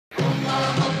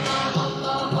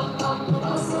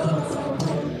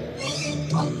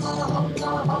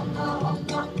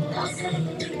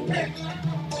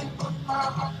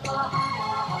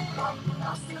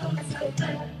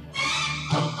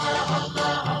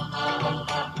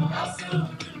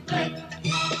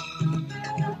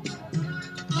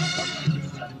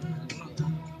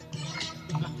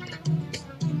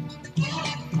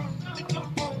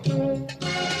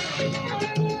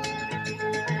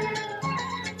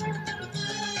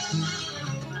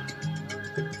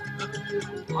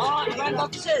İbrahim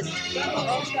Tatlıses.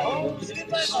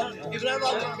 İbrahim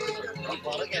abi.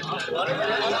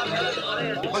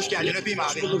 Hoş geldin, öpeyim abi.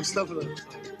 Hoş bulduk, estağfurullah.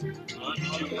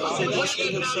 Hoş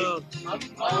geldin. Sağ ol.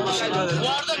 Bu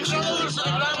arada kral olursun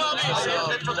İbrahim abi. Sağ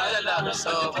ol. Çok güzel abi.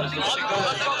 Sağ ol. Teşekkür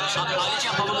ederim. Alice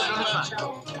yapamaları unutma.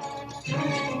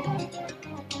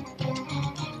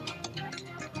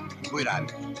 Buyur abi.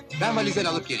 Ben valizleri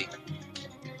alıp geleyim.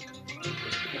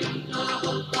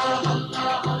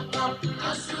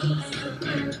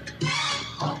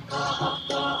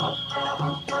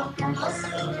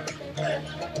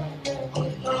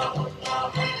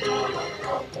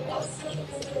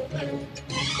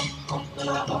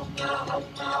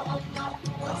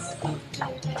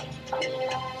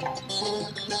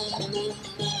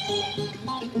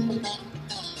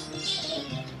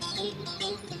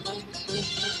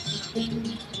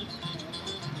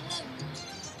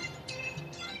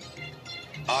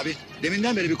 Abi,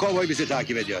 deminden beri bir kovboy bizi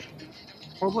takip ediyor.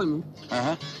 Kovboy mu?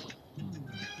 Aha.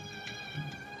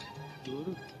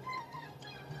 Doğru.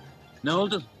 Ne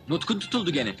oldu? Nutkun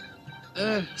tutuldu gene.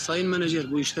 Sayın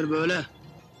menajer, bu işler böyle.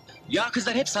 Ya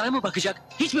kızlar hep sana mı bakacak?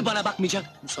 Hiç mi bana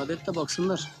bakmayacak? Müsaade et de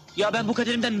baksınlar. Ya ben bu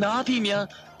kaderimden ne yapayım ya?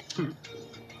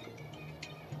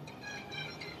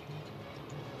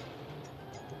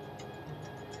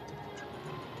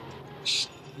 Şşt,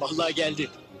 vallahi geldi.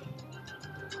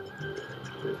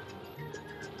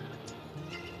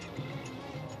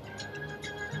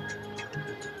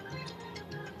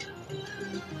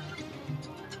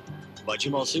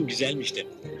 Bacım olsun güzelmiş de.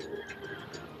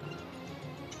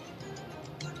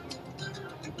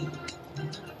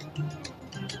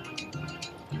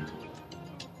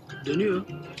 Dönüyor.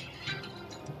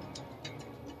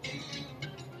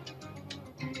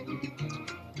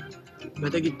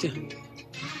 Ve de gitti.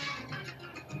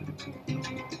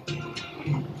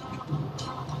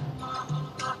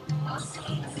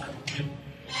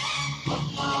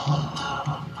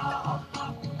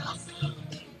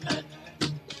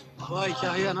 Vay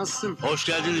Kahya, nasılsın? Hoş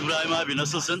geldin İbrahim abi,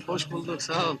 nasılsın? Hoş bulduk,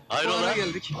 sağ ol. Hayrola? Bu ara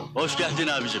geldik. Hoş geldin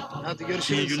abicim. Hadi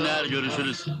görüşürüz. İyi günler, sağ ol.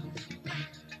 görüşürüz.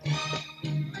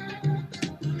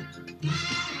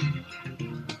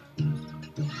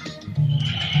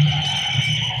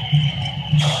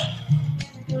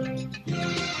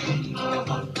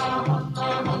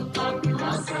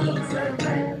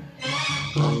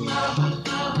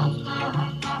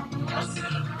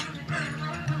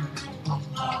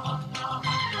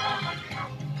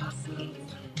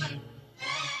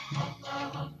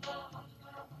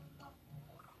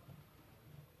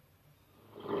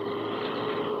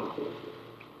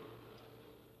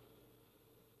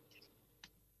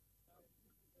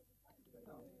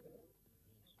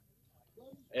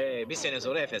 Bir sene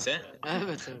sonra Efes'e.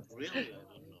 Evet, evet.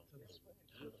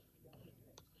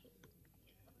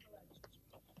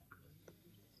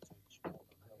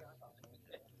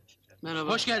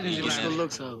 Merhaba. Hoş geldiniz Hoş İbrahim.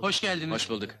 bulduk, sağ ol. Hoş geldiniz. Hoş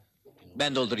bulduk.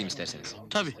 Ben doldurayım isterseniz.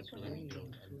 Tabii.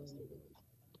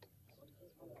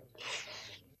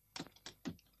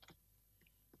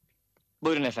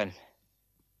 Buyurun efendim.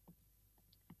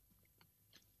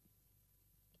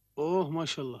 Oh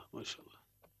maşallah, maşallah.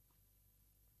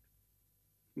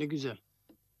 Ne güzel.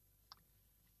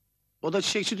 O da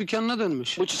çiçekçi dükkanına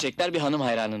dönmüş. Bu çiçekler bir hanım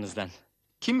hayranınızdan.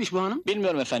 Kimmiş bu hanım?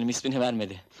 Bilmiyorum efendim, ismini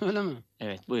vermedi. Öyle mi?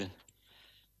 Evet, buyurun.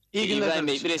 İyi günler İbrahim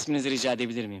Bey, kardeşim. bir resminizi rica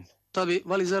edebilir miyim? Tabii,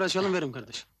 valizleri açalım, verin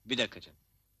kardeşim. Bir dakika canım.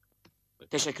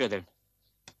 Teşekkür ederim.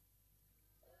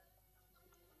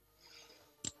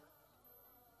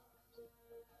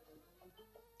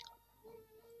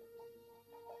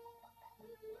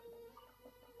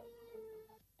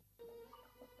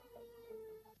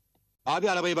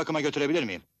 Abi, arabayı bakıma götürebilir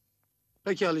miyim?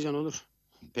 Peki Alican, olur.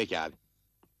 Peki abi.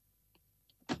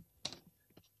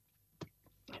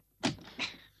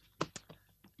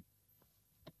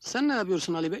 Sen ne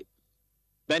yapıyorsun Ali Bey?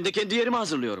 Ben de kendi yerimi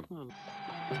hazırlıyorum.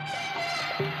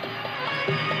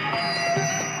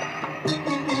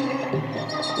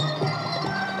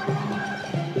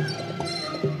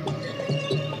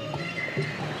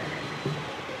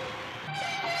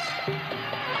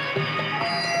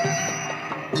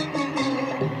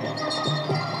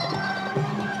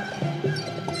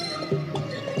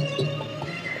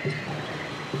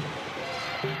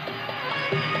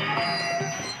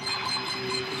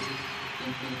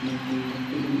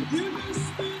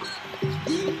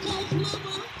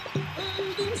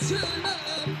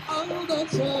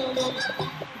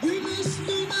 Gül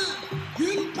üstüne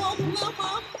gül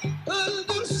koklamam,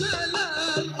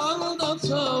 öldürseler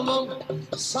aldatamam.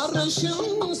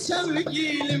 Sarışın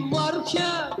sevgilim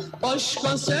varken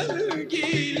başka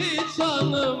sevgili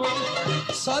tanımam.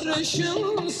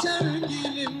 Sarışın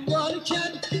sevgilim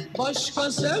varken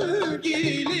başka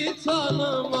sevgili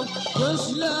tanımam.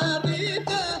 Gözleri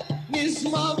de deniz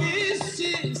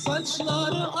mavisi,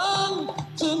 saçları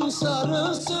altın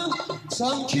sarısı,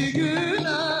 sanki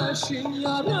güneşin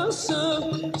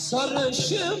yarısı.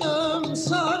 Sarışınım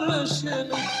sarışınım,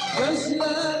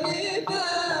 gözleri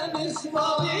deniz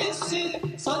mavisi,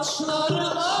 saçları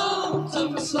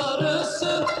altın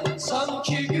sarısı,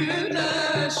 sanki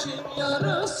güneşin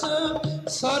yarısı.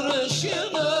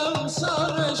 Sarışınım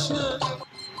sarışınım.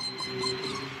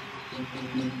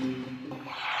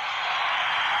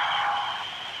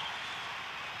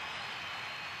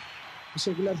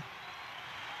 Teşekkürler.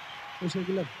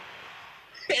 Teşekkürler.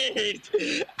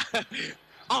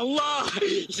 Allah!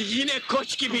 Yine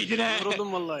koç gibiydin ha!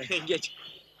 Yoruldum vallahi. Geç.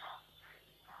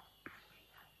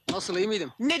 Nasıl, iyi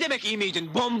miydim? Ne demek iyi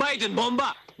miydin? Bombaydın,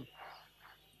 bomba!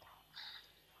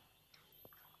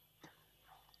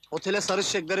 Otele sarı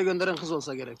çiçekleri gönderen kız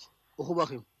olsa gerek. Oku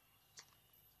bakayım.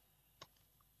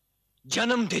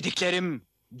 Canım dediklerim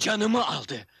canımı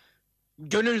aldı.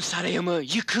 Gönül sarayımı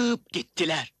yıkıp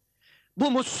gittiler.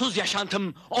 Bu mutsuz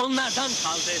yaşantım onlardan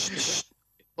kaldı.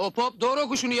 Hop hop, doğru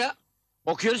oku şunu ya.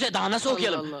 Okuyoruz ya, daha nasıl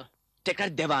okuyalım? Allah Allah.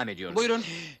 Tekrar devam ediyoruz. Buyurun.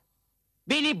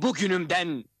 Beni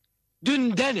bugünümden,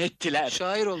 dünden ettiler.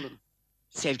 Şair oldun.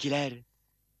 Sevgiler,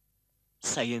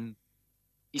 sayın,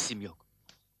 isim yok.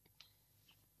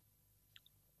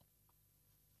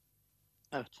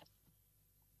 Evet.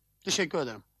 Teşekkür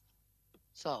ederim.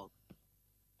 Sağ ol.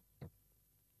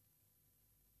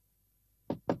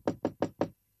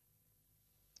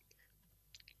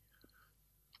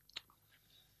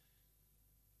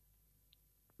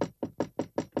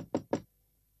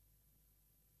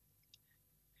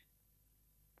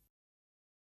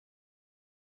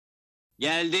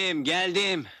 Geldim,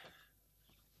 geldim.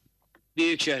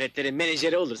 Büyük şöhretlerin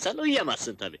menajeri olursan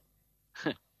uyuyamazsın tabii.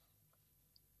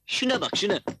 Şuna bak,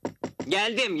 şuna.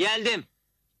 Geldim, geldim.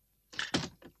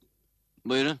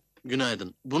 Buyurun.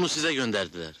 Günaydın. Bunu size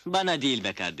gönderdiler. Bana değil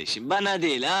be kardeşim, bana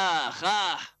değil. Ah,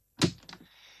 ah!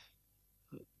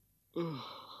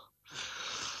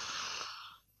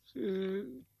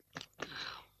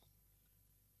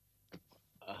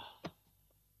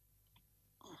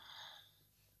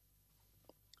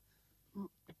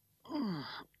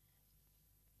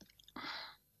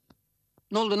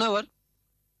 Ne oldu, ne var?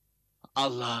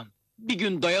 Allah'ım, bir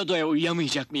gün doya doya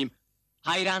uyuyamayacak mıyım?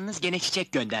 Hayranınız gene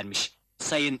çiçek göndermiş.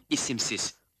 Sayın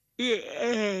isimsiz.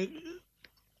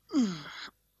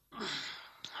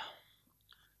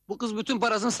 Bu kız bütün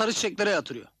parasını sarı çiçeklere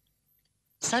yatırıyor.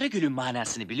 Sarı gülün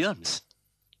manasını biliyor musun?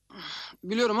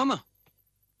 Biliyorum ama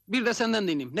bir de senden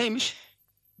dinleyeyim. Neymiş?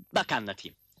 Bak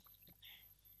anlatayım.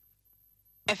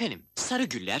 Efendim, sarı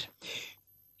güller...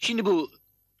 Şimdi bu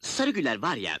sarı güller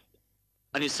var ya...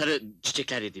 Hani sarı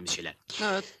çiçekler dediğimiz şeyler.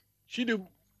 Evet. Şimdi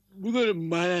bunların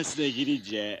manasına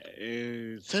girince...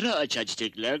 sarı açan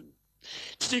çiçekler...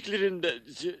 Çiçeklerin de...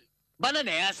 Bana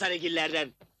ne ya sarı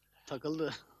güllerden?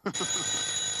 Takıldı.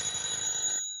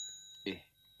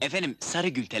 Efendim, sarı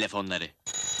gül telefonları.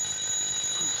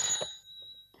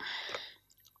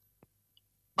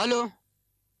 Alo.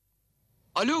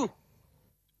 Alo.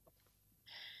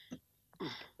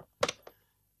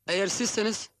 Eğer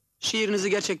sizseniz şiirinizi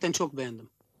gerçekten çok beğendim.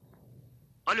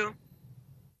 Alo.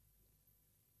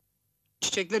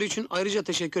 Çiçekler için ayrıca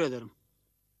teşekkür ederim.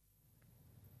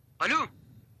 Alo.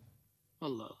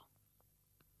 Allah Allah.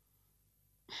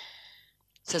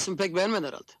 Sesimi pek beğenmedi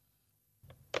herhalde.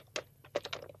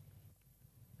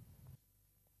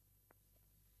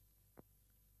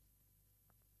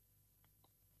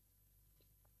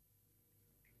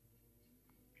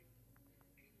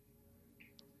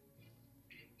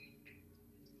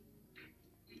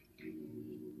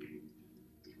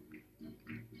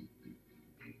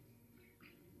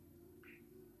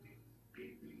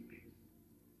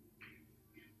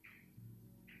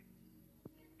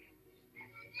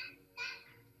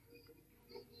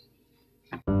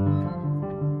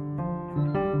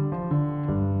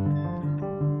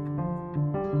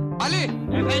 Ali!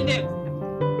 Efendim?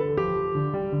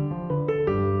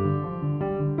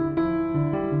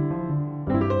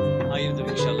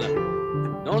 Hayırdır inşallah.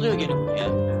 Ne oluyor gene bu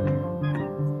ya?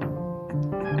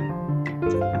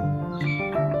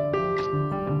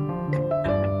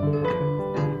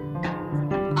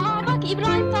 Aa bak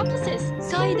İbrahim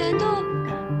Tatlıses. Sahiden de o.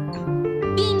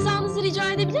 Bir imzanızı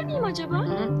rica edebilir miyim acaba?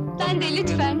 Hı? Ben de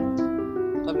lütfen.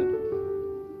 Tabii.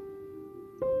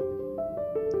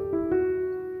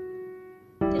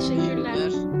 Teşekkürler.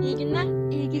 İyi günler. İyi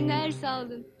günler. İyi günler, sağ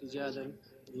olun. Rica ederim.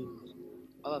 İyi günler.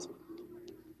 Allah'a ısmarladık.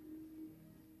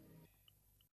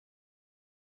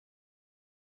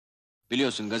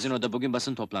 Biliyorsun gazinoda bugün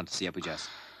basın toplantısı yapacağız.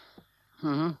 Hı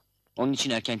hı. Onun için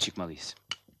erken çıkmalıyız.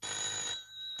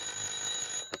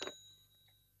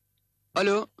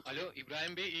 Alo, Alo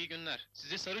İbrahim Bey iyi günler.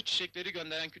 Size sarı çiçekleri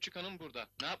gönderen küçük hanım burada.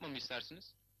 Ne yapmamı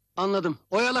istersiniz? anladım.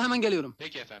 Oyala, hemen geliyorum.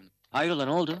 Peki efendim. Hayrola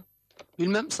ne oldu?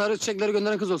 Bilmem, sarı çiçekleri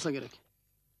gönderen kız olsa gerek.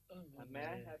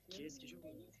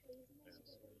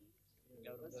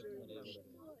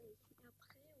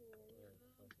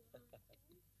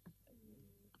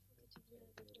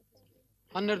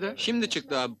 Han nerede? Şimdi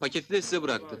çıktı abi. Paketi de size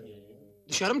bıraktı.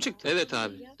 Dışarı mı çıktı? Evet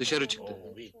abi. Dışarı çıktı.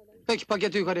 Peki,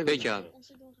 paketi yukarıya gönder. Peki abi.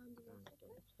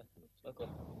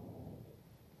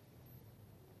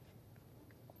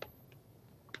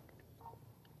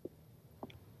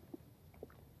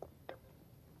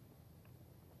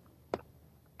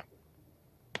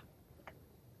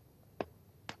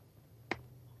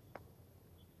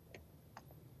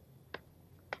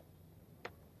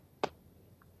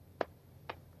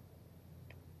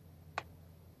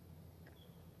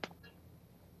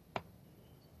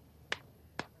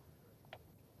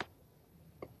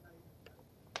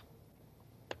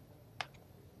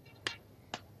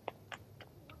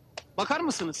 Bakar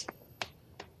mısınız?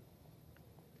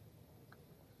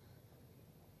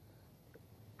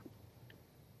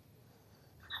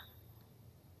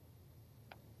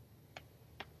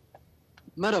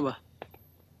 Merhaba.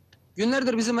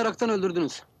 Günlerdir bizi meraktan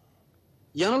öldürdünüz.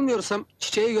 Yanılmıyorsam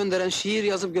çiçeği gönderen, şiir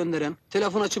yazıp gönderen,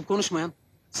 telefon açıp konuşmayan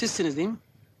sizsiniz değil mi?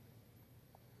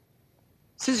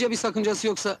 Sizce bir sakıncası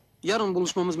yoksa yarın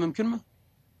buluşmamız mümkün mü?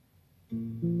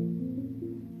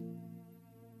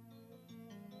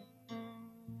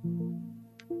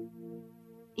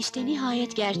 İşte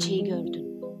nihayet gerçeği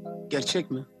gördün.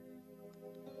 Gerçek mi?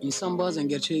 İnsan bazen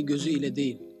gerçeği gözüyle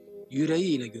değil,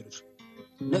 yüreğiyle görür.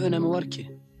 Ne önemi var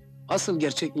ki? Asıl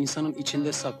gerçek insanın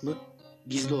içinde saklı,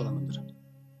 gizli olanıdır.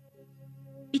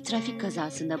 Bir trafik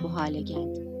kazasında bu hale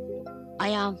geldim.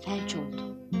 Ayağım felç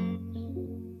oldu.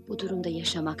 Bu durumda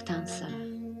yaşamaktansa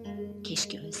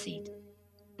keşke ölseydim.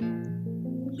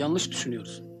 Yanlış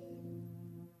düşünüyorsun.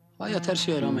 Hayat her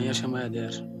şeye rağmen yaşamaya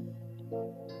değer.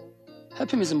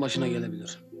 Hepimizin başına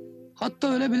gelebilir.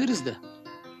 Hatta ölebiliriz de.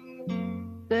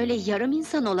 Böyle yarım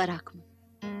insan olarak mı?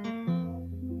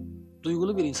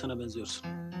 Duygulu bir insana benziyorsun.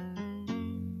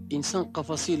 İnsan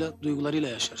kafasıyla, duygularıyla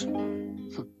yaşar.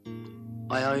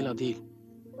 Ayağıyla değil.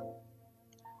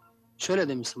 Şöyle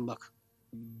demişsin bak.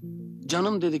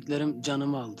 Canım dediklerim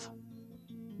canımı aldı.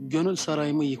 Gönül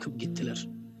sarayımı yıkıp gittiler.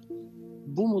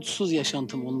 Bu mutsuz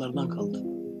yaşantım onlardan kaldı.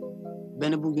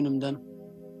 Beni bugünümden,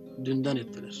 dünden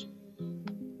ettiler.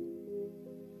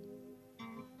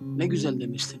 Ne güzel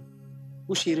demiştin.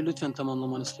 Bu şiiri lütfen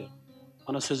tamamlamanı istiyorum.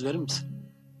 Bana söz verir misin?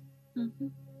 Hı hı.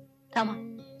 Tamam,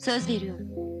 söz veriyorum.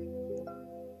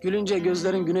 Gülünce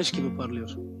gözlerin güneş gibi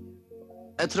parlıyor.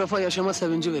 Etrafa yaşama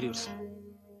sevinci veriyorsun.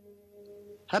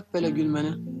 Hep böyle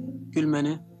gülmeni,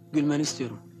 gülmeni, gülmeni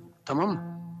istiyorum. Tamam mı?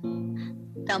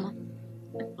 Tamam.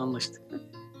 Anlaştık.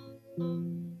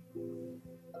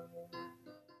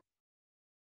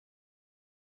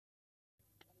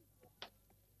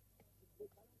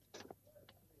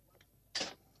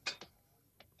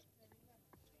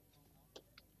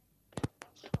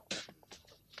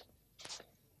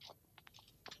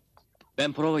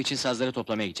 Ben prova için sazları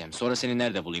toplamaya gideceğim. Sonra seni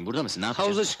nerede bulayım? Burada mısın? Ne yapacağız?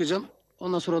 Havuza çıkacağım.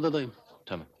 Ondan sonra odadayım.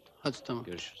 Tamam. Hadi tamam.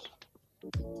 Görüşürüz.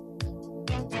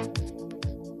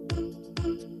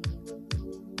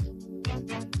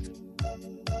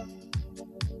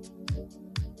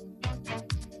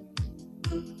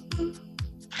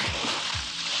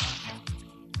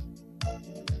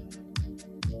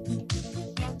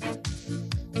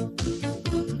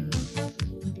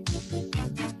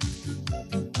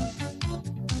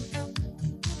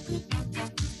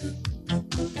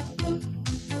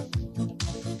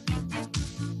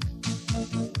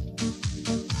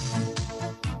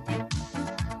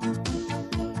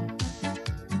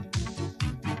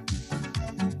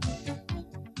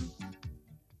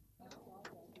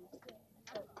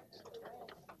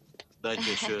 Ben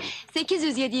geçiyorum.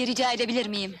 807'yi rica edebilir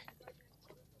miyim?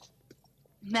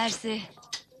 Mersi.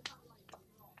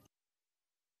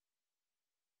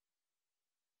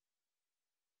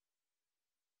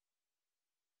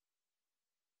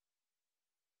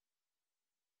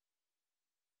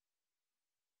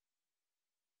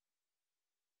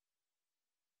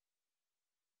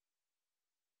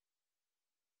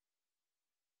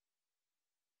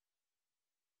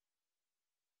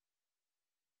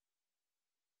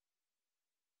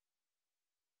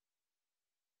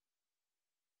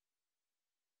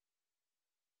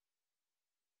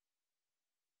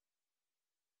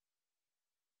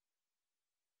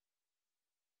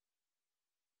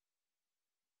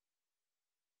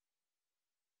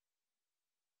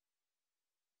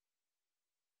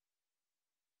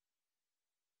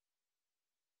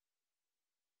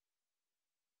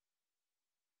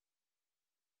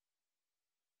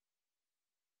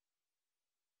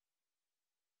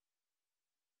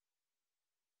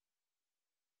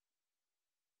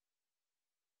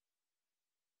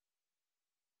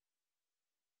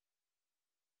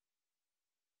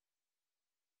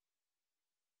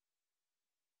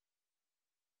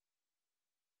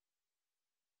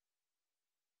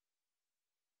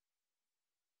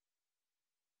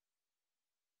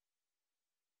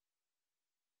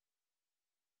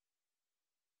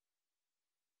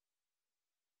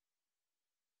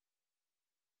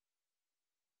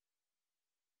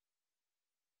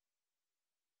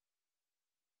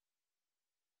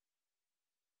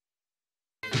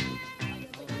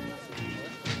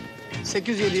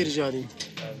 807 rica edeyim.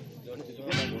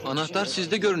 Anahtar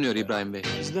sizde görünüyor İbrahim Bey.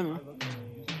 Sizde mi?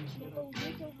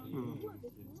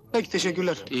 Peki,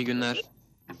 teşekkürler. İyi günler.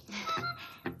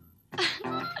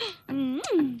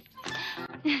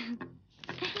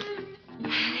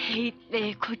 Hey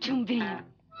be koçum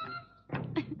benim.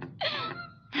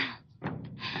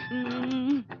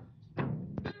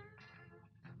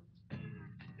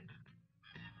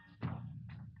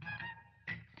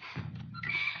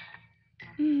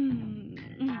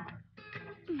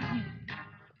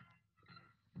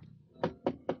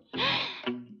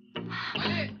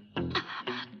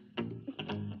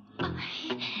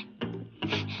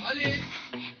 Ali!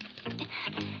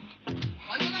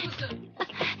 Annene mısın?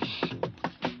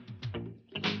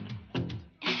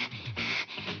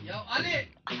 Ya Ali!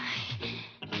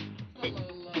 Allah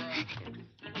Allah!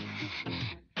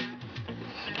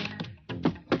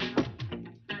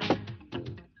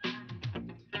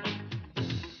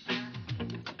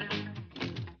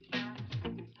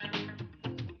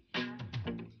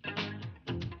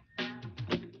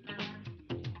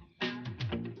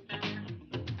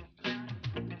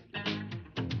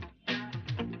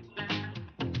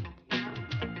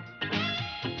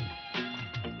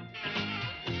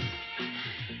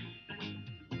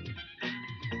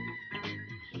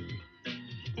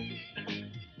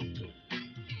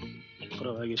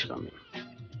 Provaya geç kalmayayım.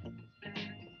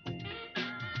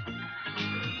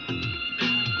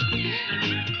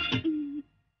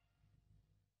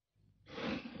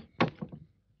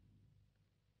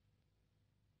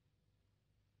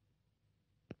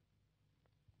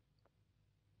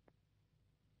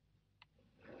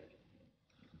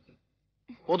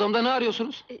 Odamda ne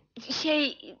arıyorsunuz?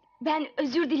 Ben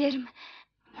özür dilerim.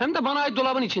 Hem de bana ait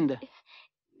dolabın içinde.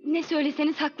 Ne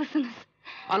söyleseniz haklısınız.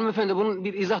 Hanımefendi, bunun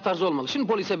bir izah tarzı olmalı. Şimdi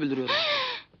polise bildiriyorum.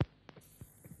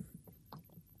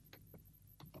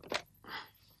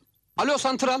 Alo,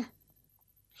 santral.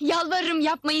 Yalvarırım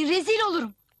yapmayın, rezil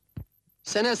olurum.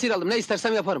 Seni esir aldım, ne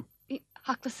istersem yaparım.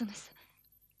 Haklısınız.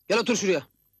 Gel otur şuraya.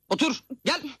 Otur,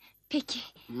 gel. Peki.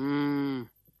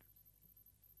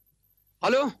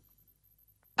 Alo.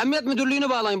 Emniyet müdürlüğünü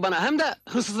bağlayın bana, hem de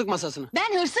hırsızlık masasını.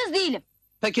 Ben hırsız değilim.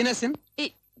 Peki nesin?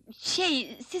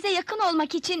 Size yakın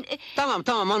olmak için... Tamam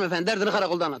hanımefendi, derdini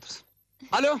karakolda anlatırsın.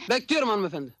 Alo, bekliyorum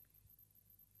hanımefendi.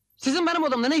 Sizin benim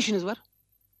odamda ne işiniz var?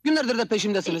 Günlerdir de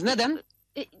peşimdesiniz, neden?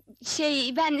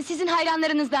 Ben sizin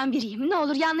hayranlarınızdan biriyim. Ne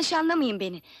olur yanlış anlamayın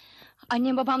beni.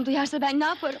 Annem babam duyarsa ben ne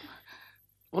yaparım?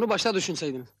 Onu başta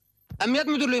düşünseydiniz. Emniyet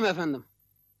müdürlüğüm efendim.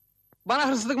 Bana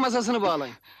hırsızlık masasını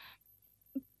bağlayın.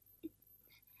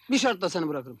 Bir şartla seni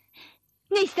bırakırım.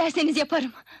 Ne isterseniz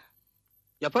yaparım.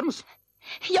 Yapar mısın?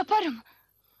 Yaparım.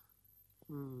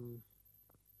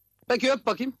 Peki öp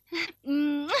bakayım.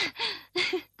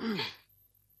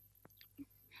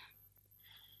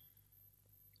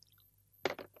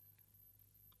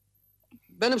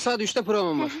 Benim saat 3'te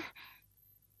programım var.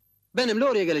 Benimle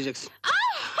oraya geleceksin.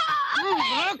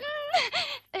 Bırak!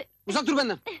 Uzak dur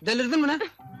benden. Delirdin mi ne?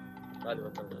 Hadi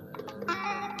bakalım.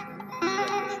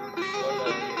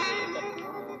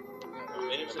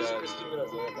 Benim sesim kıstım biraz.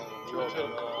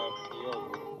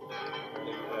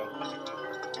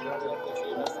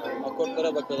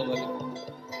 Akortlara bakalım hadi.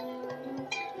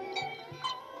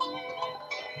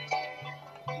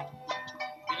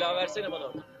 Bir daha versene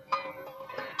bana.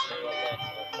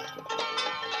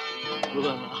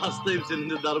 Ulan hastayım senin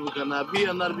de darbukana. Bir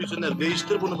yanar bir söner.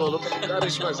 Değiştir bunu da oğlum.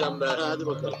 Karışma sen be. Hadi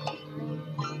bakalım.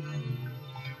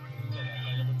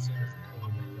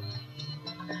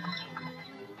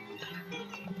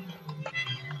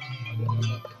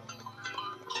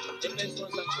 En son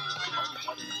sen çık.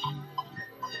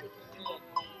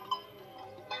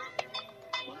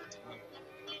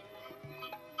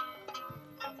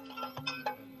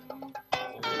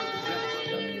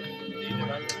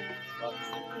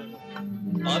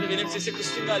 Abi benim sesi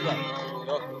kıstın galiba.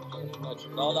 Yok.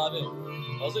 Sağ ol abi.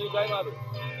 Hazır İbrahim abi.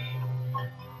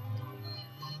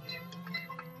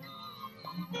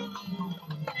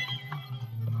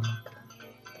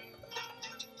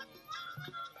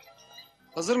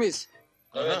 Hazır mıyız?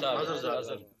 Evet abi. Hazırız abi.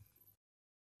 Hazır.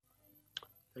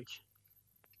 Peki.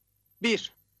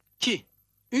 1, 2,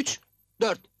 3,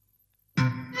 4.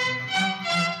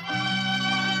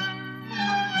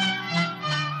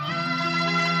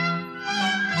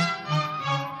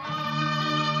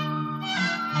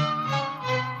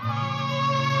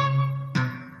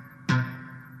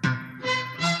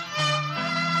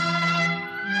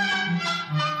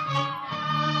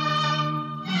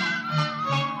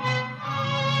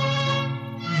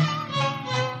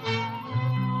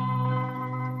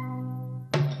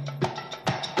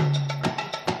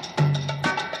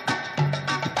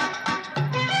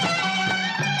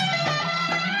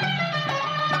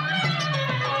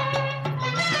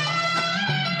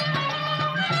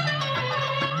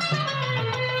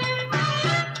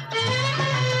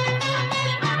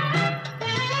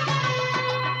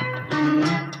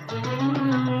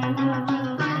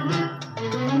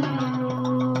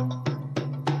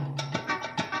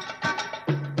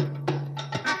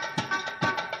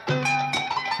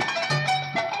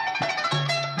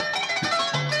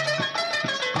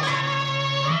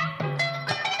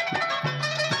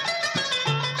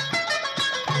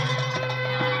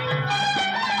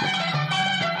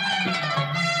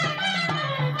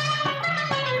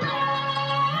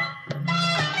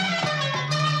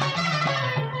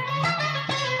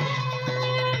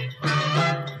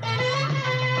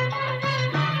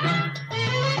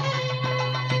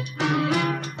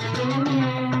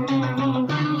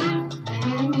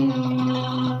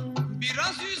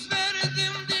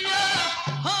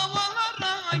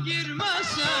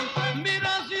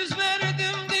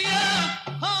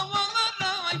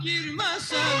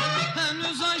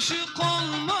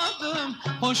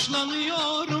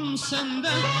 hoşlanıyorum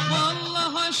senden.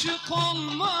 Allah aşık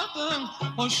olmadım,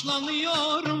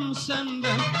 hoşlanıyorum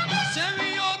senden.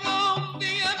 Seviyorum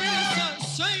diye bir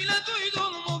söz söyle,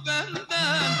 duydun mu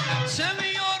benden?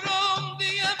 Seviyorum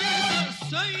diye bir söz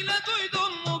söyle,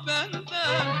 duydun mu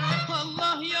benden?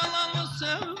 Allah yalanı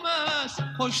sevmez,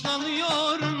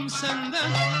 hoşlanıyorum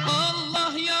senden.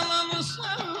 Allah yalanı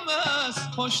sevmez,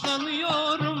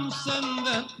 hoşlanıyorum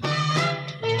senden.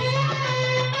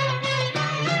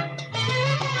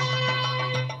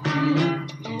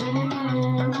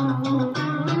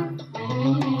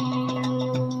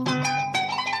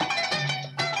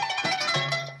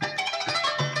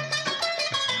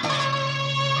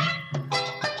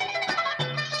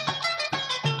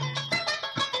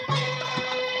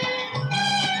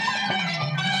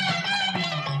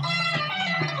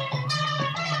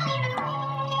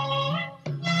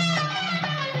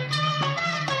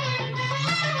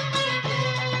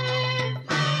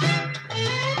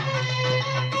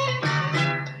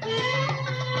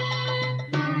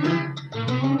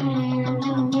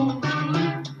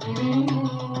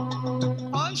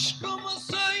 Aşkımı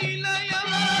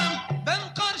söyleyemem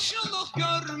ben karşılık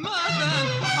görmeden.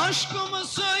 Aşkımı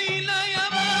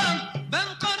söyleyemem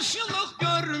ben karşılık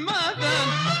görmeden.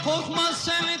 Korkma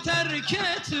seni terk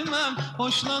etmem,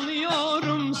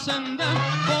 hoşlanıyorum senden.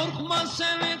 Korkma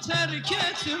seni terk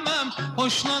etmem,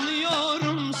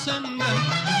 hoşlanıyorum senden.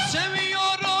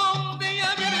 Seviyorum diye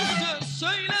bir söz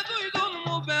söyle, duydun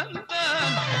mu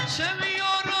benden?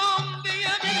 Seviyorum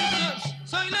diye bir söz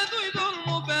söyle, duydun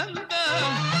mu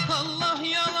benden? Allah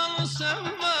yalanı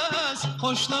sevmez,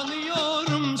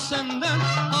 hoşlanıyorum senden.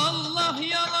 Allah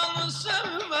yalanı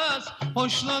sevmez,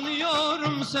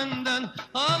 hoşlanıyorum senden.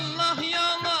 Allah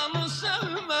yalanı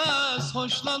sevmez,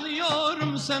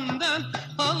 hoşlanıyorum senden.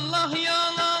 Allah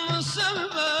yalanı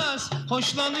sevmez,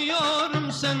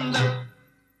 hoşlanıyorum senden.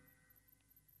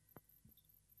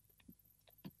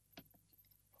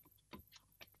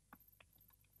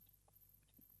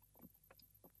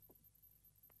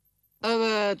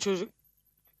 Evet çocuk.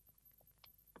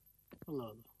 Allah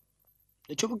Allah.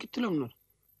 Ne çabuk gittiler onlar.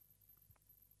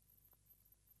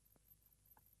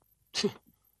 Tüh.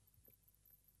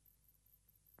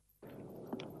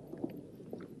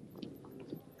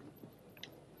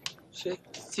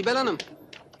 Sibel Hanım.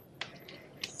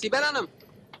 Sibel Hanım.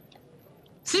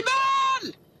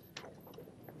 Sibel!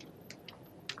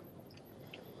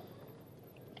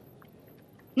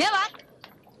 Ne var?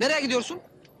 Nereye gidiyorsun?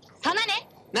 Sana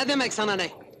ne? Ne demek sana ne?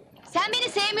 Sen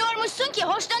beni sevmiyormuşsun ki,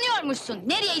 hoşlanıyormuşsun.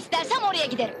 Nereye istersem oraya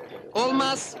giderim.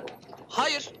 Olmaz.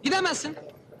 Hayır, gidemezsin.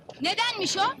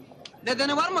 Nedenmiş o?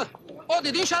 Nedeni var mı? O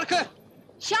dediğin şarkı.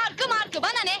 Şarkı markı,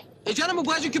 bana ne? Canım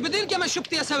bu acı küpü değil ki hemen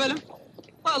şıp diye sevelim.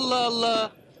 Allah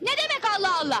Allah. Ne demek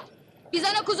Allah Allah? Biz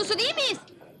ana kuzusu değil miyiz?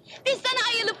 Biz sana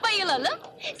ayılıp bayılalım,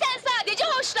 sen sadece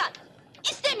hoşlan.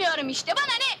 İstemiyorum işte, bana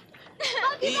ne?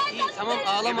 İyi tamam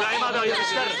ağlama. İbrahim abi hayırlı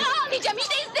işler. Ağlayacağım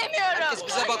işte, istemiyorum. Herkes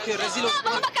bize bakıyor, rezil olduk.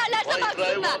 Bana bakarlarsa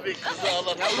baksınlar. abi kızı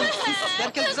ağlat.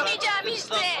 Herkes bize... Susmayacağım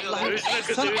işte. Üzme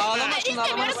kızı. Sana ağlama şimdi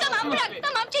İstemiyorum, ağlama. tamam bırak,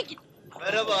 tamam çekil.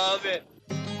 Merhaba abi.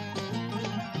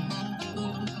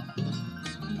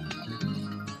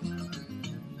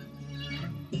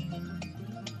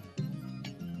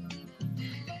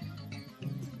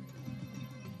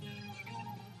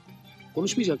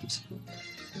 Konuşmayacak mısın?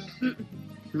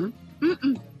 Hı?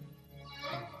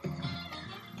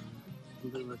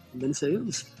 Dur bak, beni seviyor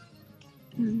musun?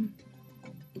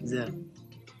 Güzel.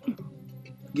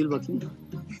 Gül bakayım.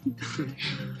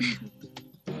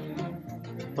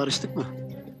 Barıştık mı?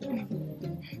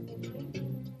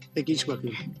 Peki iç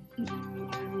bakayım.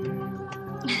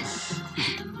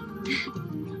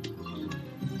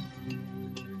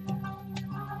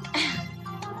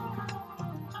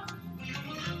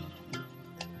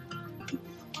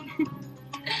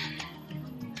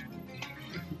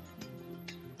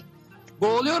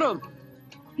 Boğuluyorum.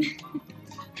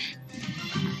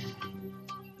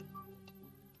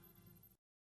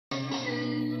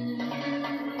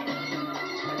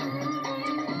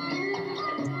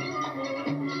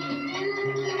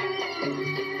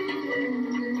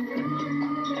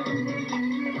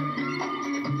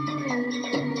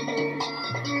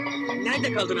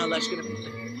 Nerede kaldın Allah aşkına?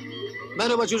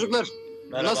 Merhaba çocuklar.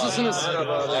 Merhaba. Nasılsınız?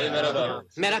 Merhaba. Merhaba.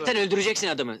 Meraktan öldüreceksin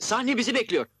adamı. Sahne bizi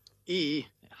bekliyor. İyi iyi.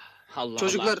 Allah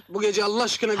Çocuklar bu gece Allah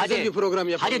aşkına güzel Hadi. bir program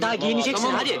yapalım. Hadi daha giyineceksin,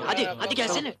 Tamam mı? hadi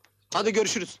gelsene. Hadi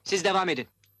görüşürüz. Siz devam edin.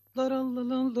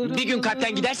 Bir gün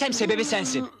kalpten gidersem sebebi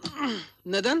sensin.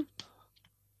 Neden?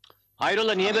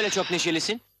 Hayrola, niye böyle çok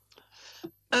neşelisin?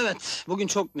 Evet, bugün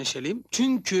çok neşeliyim.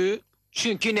 Çünkü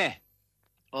Çünkü ne?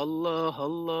 Allah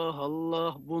Allah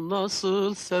Allah bu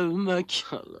nasıl sevmek?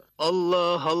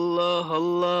 Allah Allah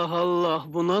Allah Allah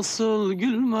bu nasıl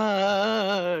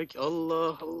gülmek?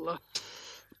 Allah Allah.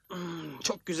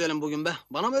 Çok güzelim bugün be.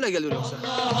 Bana mı öyle geliyor yoksa?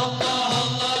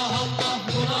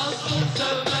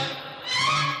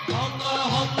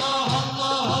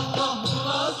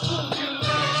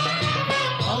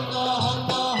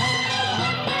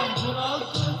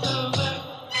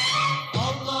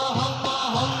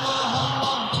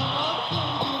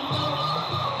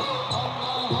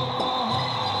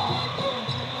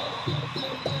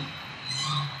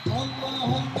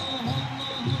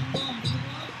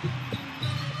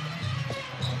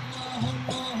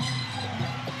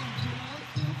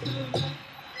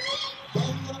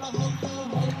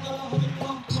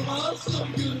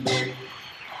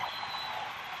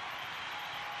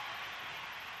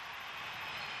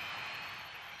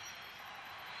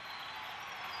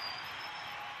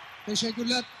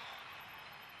 Teşekkürler.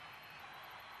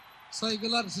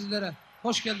 Saygılar sizlere.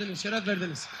 Hoş geldiniz, şeref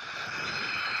verdiniz.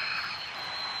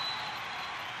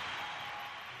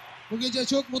 Bu gece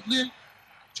çok mutluyum,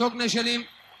 çok neşeliyim.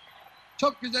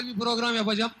 Çok güzel bir program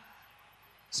yapacağım.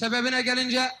 Sebebine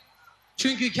gelince,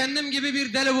 çünkü kendim gibi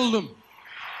bir deli buldum.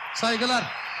 Saygılar.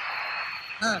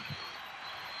 Evet.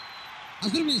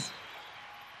 Hazır mıyız?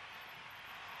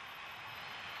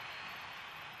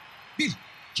 1,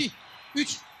 2,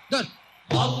 3, 4.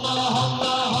 Allah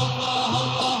Allah Allah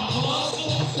Allah bu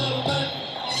nasıl sevmek?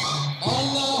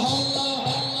 Allah Allah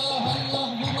Allah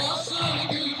Allah bu nasıl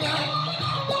gülmek?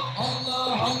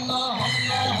 Allah Allah Allah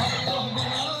Allah bu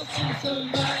nasıl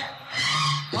sevmek?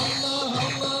 Allah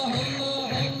Allah Allah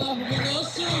Allah bu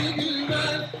nasıl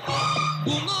gülmek?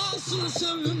 Bu nasıl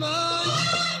sevmek?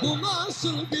 Bu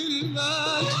nasıl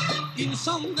gülmek?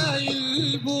 İnsan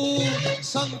değil bu,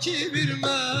 sanki bir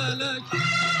melek.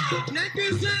 Ne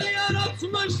güzel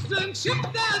yaratmışsın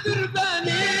şimdidir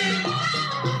beni.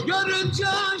 Görünce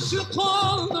aşık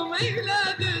oldum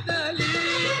eyledi deli.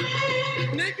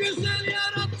 Ne güzel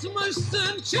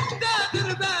yaratmışsın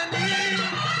şimdidir beni.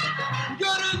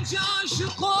 Görünce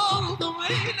aşık oldum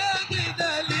eyledi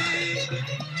deli.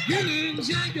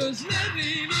 Gülünce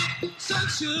gözlerini,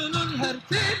 saçının her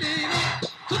telini,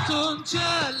 tutunca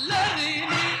ellerini,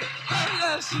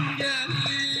 öylesin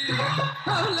gelin,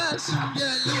 öylesin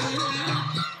gelin,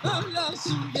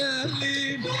 öylesin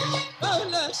gelin,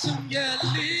 öylesin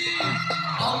gelin.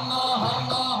 Allah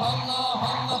Allah Allah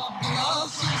Allah bu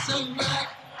nasıl sevmek?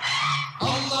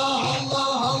 Allah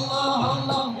Allah Allah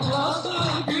Allah bu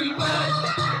nasıl gülmek?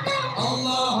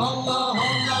 Allah Allah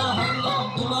Allah Allah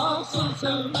bu nasıl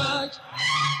sevmek?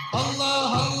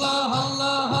 Allah Allah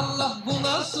Allah Allah bu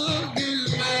nasıl gülmek?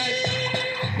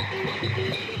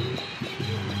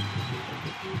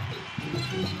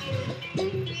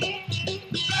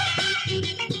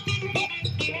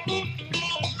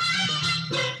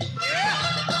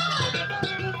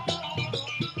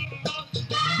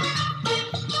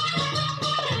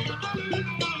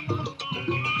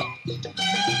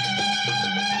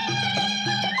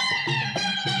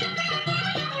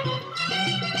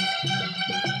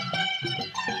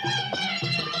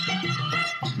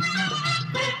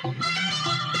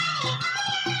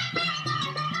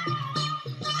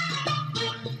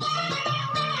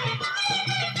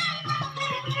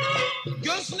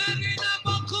 Gözlerine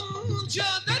bakınca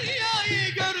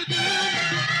deryayı gördüm.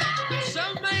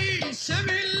 Sevmeyi,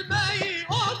 sevilmeyi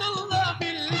onunla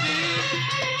bildim.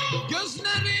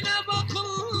 Gözlerine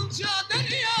bakınca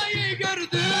deryayı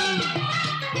gördüm.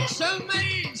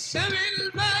 Sevmeyi,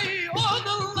 sevilmeyi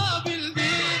onunla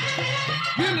bildim.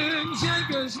 Gülünce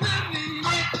gözlerini,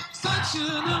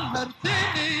 saçının her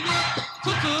telini,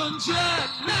 tutunca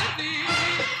ellerini,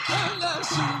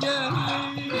 öylesin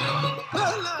gelin,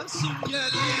 öylesin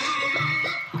gelin,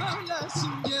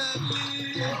 öylesin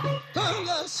gelin,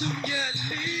 öylesin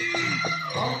gelin.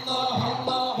 Allah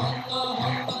Allah Allah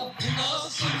Allah bu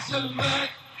nasıl sevmek?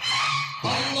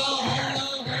 Allah Allah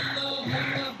Allah Allah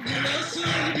bu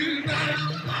nasıl gülmek?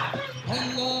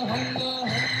 Allah Allah Allah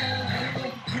Allah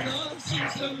bu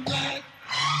nasıl sevmek?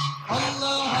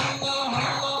 Allah Allah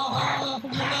Allah Allah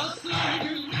bu nasıl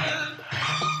gülmek?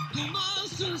 Bu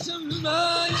nasıl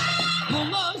sevmek?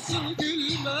 Bu nasıl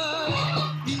gülmek?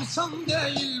 İnsan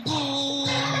değil bu,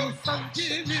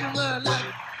 sanki bir melek.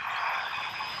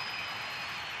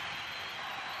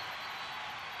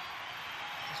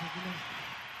 Teşekkürler.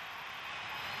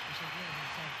 Teşekkürler.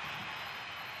 Sağ olun.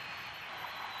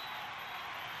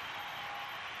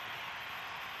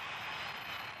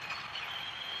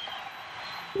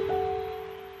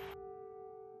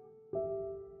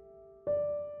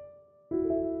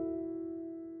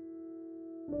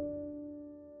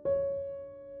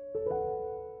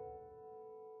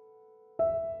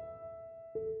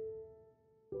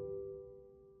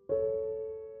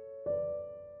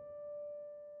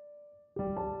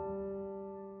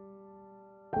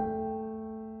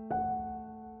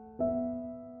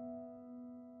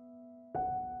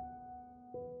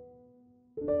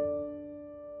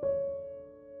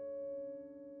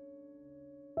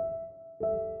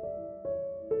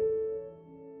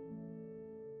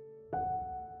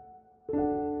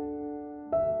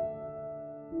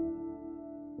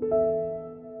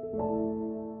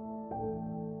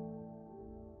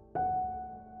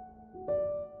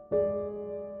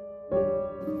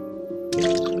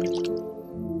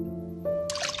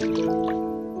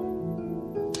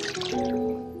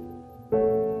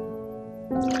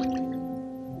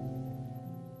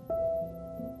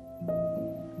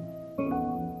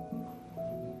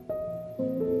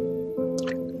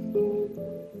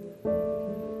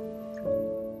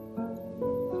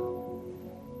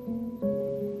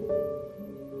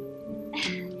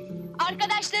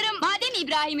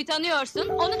 İbrahim'i tanıyorsun,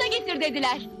 onu da getir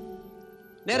dediler.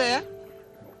 Nereye?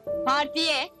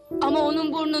 Partiye, ama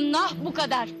onun burnu nah bu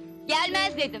kadar.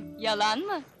 Gelmez dedim, yalan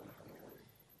mı?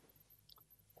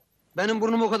 Benim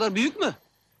burnum o kadar büyük mü?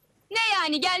 Ne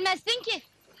yani, gelmezsin ki?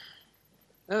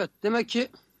 Evet, demek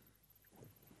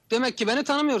ki beni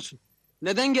tanımıyorsun.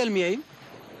 Neden gelmeyeyim?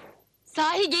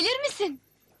 Sahi gelir misin?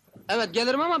 Evet,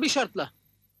 gelirim ama bir şartla.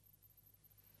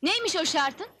 Neymiş o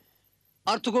şartın?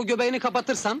 Artık o göbeğini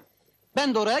kapatırsan,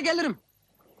 ben de oraya gelirim.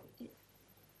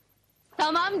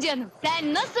 Tamam canım,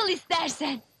 sen nasıl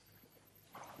istersen.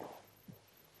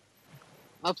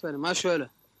 Aferin, ha şöyle.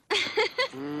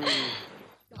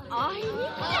 Ay ne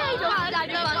güzel Ay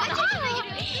canım.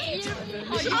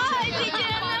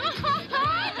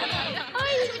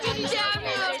 Ay çocuğum.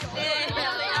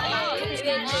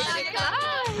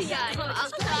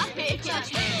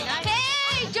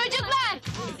 Hey çocuklar!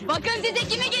 Bakın size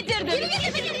kimi getirdim.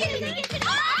 Getir.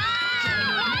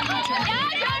 Ya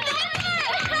gördünüz mü?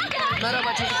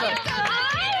 Merhaba çocuklar.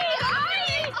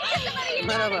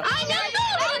 Merhaba. Ay inanamıyorum.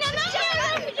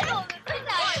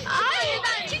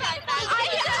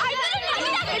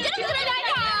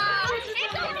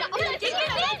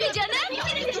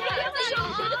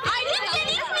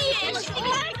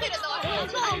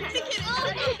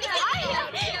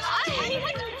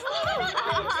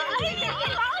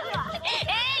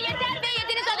 Yeter be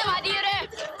yediniz adam hadi yürü.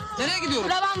 Nereye gidiyoruz?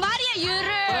 Pravan var ya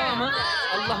yürü. Prava mı?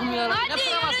 Allah'ım yarabbim, ne Hadi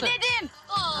pravası? yürü dedim.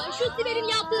 Şu Sibel'in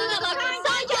yaptığına bak.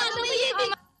 Sanki adamı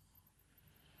yedim.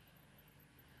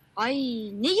 Ay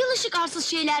ne yılışık arsız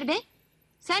şeyler be.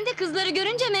 Sen de kızları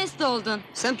görünce mest oldun.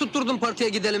 Sen tutturdun partiye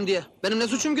gidelim diye. Benim ne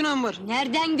suçum günahım var?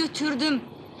 Nereden götürdüm?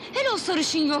 Hele o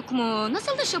sarışın yok mu?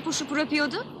 Nasıl da şapur şupur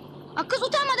öpüyordu? Kız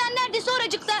utanmadan neredeyse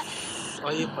oracıkta...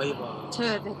 Ayıp ha.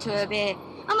 Tövbe.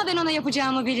 Ama ben ona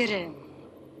yapacağımı bilirim.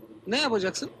 Ne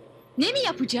yapacaksın? Ne mi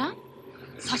yapacağım?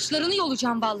 Saçlarını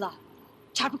yolacağım vallahi.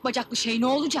 Çarpık bacaklı şey ne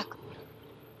olacak?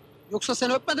 Yoksa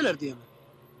seni öpmediler diye mi?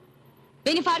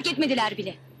 Beni fark etmediler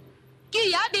bile.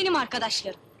 Güya benim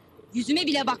arkadaşlarım. Yüzüme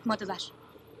bile bakmadılar.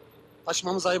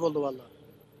 Taşmamız ayıp oldu vallahi.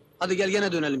 Hadi gel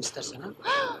gene dönelim istersen ha.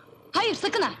 Hayır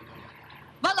sakın ha.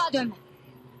 Vallahi dönmem.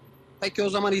 Peki o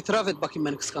zaman itiraf et bakayım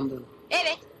beni kıskandığını.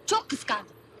 Evet çok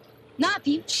kıskandım. Ne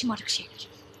yapayım şımarık şeyler.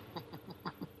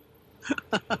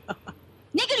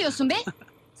 Ne gülüyorsun be?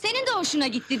 Senin de hoşuna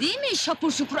gitti değil mi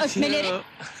şapur şupur öpmeleri? Yo.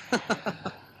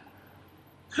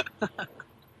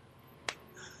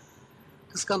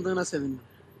 Kıskandığına sevindim.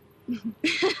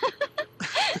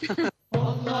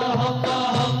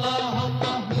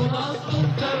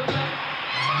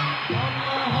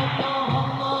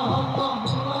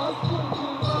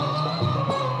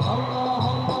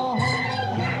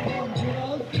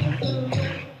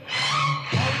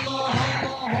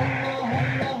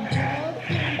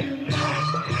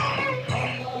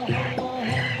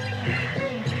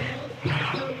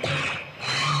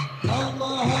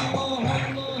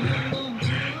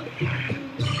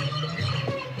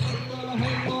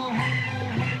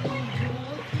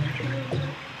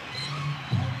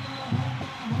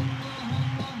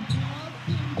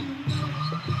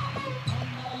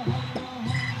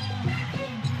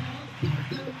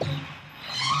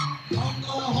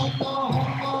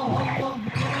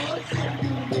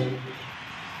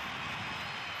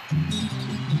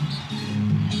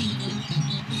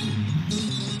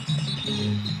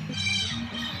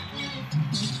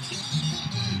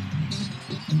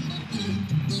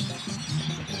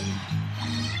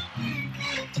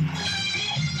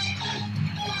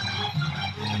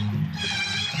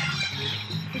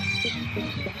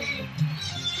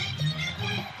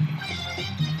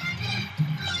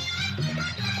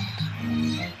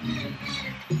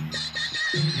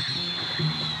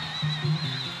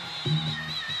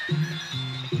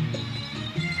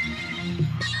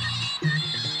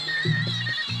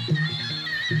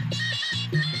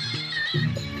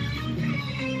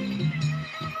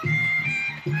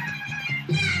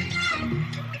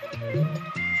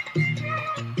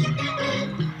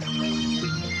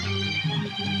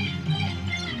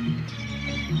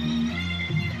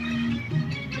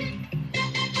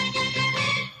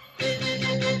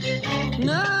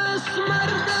 Ne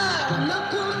esmerde ne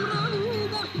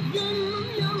kumranda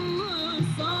gönlüm yalnız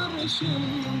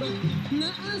sarışında. Ne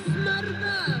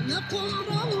esmerde ne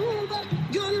kumranda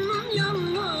gönlüm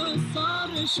yalnız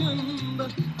sarışında.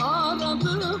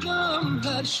 Aradığım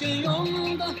her şey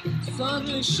onda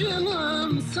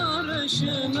sarışınım.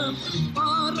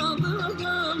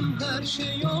 Aradığım her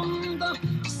şey onda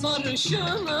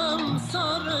Sarışınım,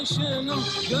 sarışınım,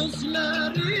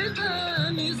 gözleri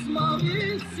deniz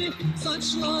mavisi,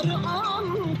 saçları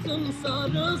altın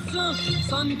sarısı,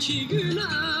 sanki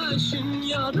güneşin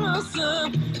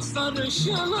yarısı.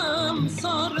 Sarışınım,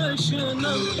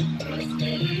 sarışınım,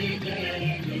 gözleri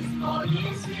deniz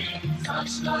mavisi,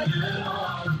 saçları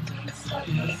altın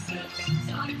sarısı,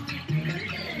 sanki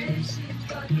güneşin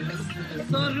yarısı.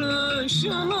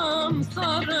 Sarışınım,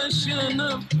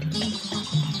 sarışınım.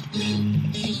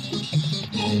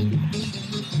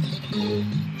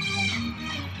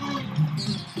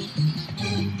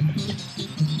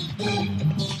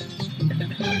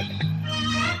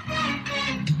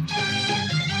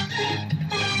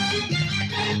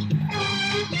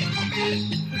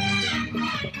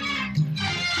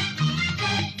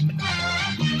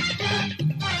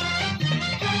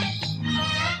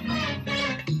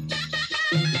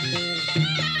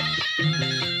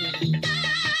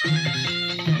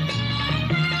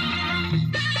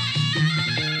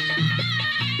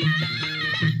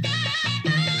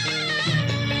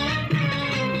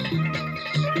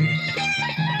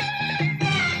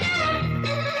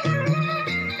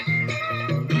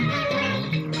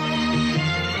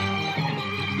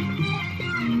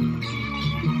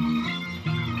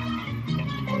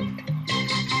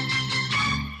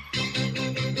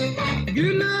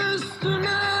 Gül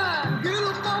üstüne gül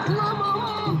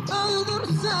koklamam,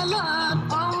 öldürseler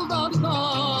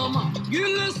aldatamam.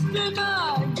 Gül üstüne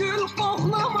gül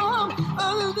koklamam,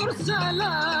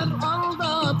 öldürseler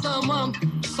aldatamam.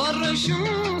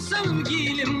 Sarışın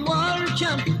sevgilim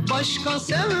varken başka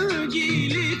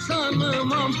sevgili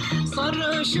tanımam.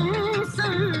 Sarışın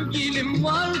sevgilim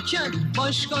varken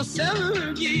başka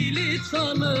sevgili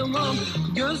tanımam.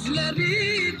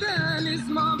 Gözleri deniz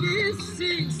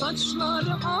mavisi,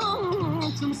 saçları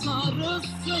altın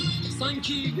sarısı,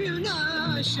 sanki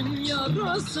güneşin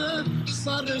yarısı.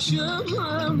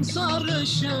 Sarışınım,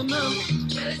 sarışınım,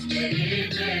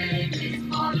 gözleri deniz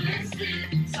mavisi,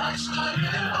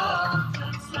 saçları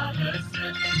altın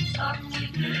sarısı,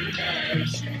 sanki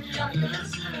güneşin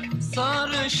yarısı.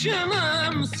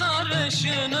 Sarışınım,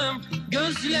 sarışınım,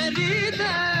 gözleri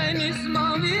deniz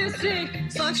mavisi,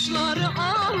 saçları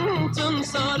altın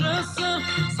sarısı,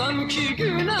 sanki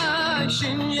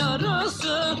güneşin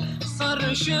yarısı.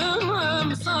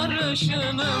 Sarışınım,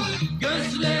 sarışınım,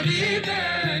 gözleri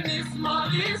deniz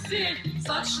mavisi,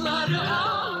 saçları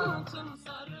altın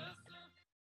sarısı.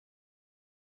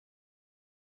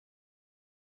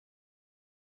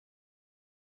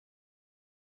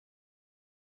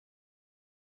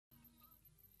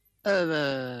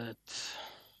 Evet.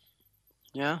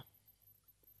 Ya.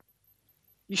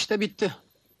 İşte bitti.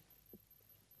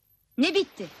 Ne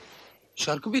bitti?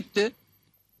 Şarkı bitti.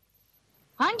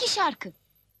 Hangi şarkı?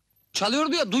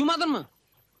 Çalıyordu ya, duymadın mı?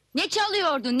 Ne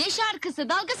çalıyordun, ne şarkısı?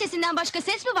 Dalga sesinden başka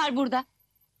ses mi var burada?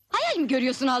 Hayal mi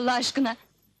görüyorsun Allah aşkına?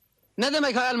 Ne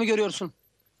demek hayal mi görüyorsun?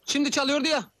 Şimdi çalıyordu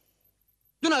ya.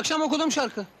 Dün akşam okudum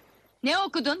şarkı. Ne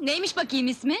okudun? Neymiş bakayım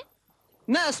ismi?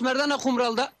 Ne esmerde ne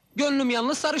kumralda, gönlüm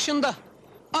yalnız sarışında.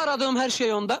 Aradığım her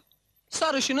şey onda.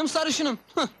 Sarışınım, sarışınım.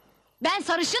 Hıh. Ben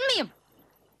sarışın mıyım?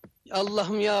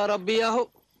 Allah'ım ya Rabbi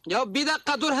yahu. Ya bir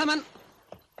dakika dur hemen.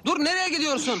 Dur, nereye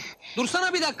gidiyorsun?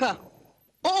 Dursana bir dakika.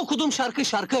 O okuduğum şarkı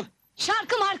şarkı.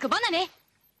 Şarkı markı bana ne?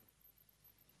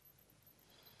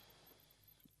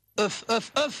 Öf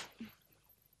öf öf.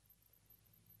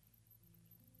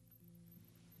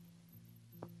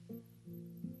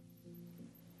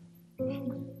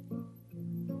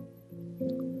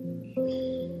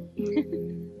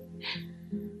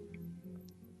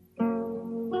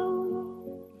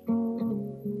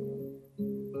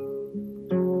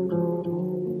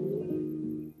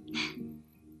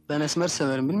 Ben esmer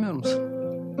severim, bilmiyor musun?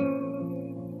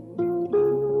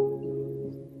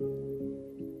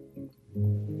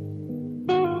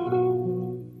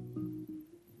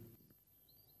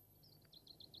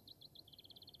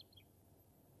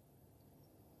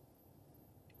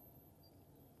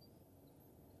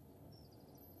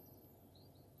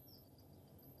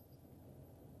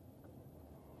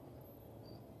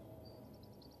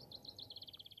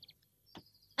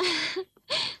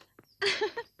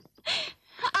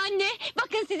 Anne,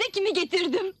 bakın size kimi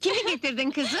getirdim. Kimi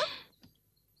getirdin kızım?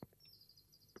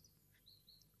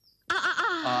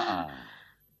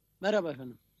 Merhaba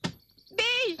efendim.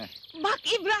 Bey, bak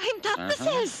İbrahim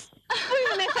Tatlıses.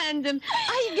 Buyurun efendim.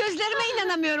 Ay gözlerime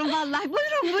inanamıyorum vallahi.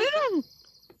 Buyurun, buyurun.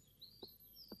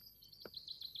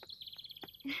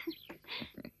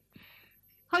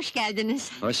 Hoş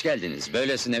geldiniz. Hoş geldiniz.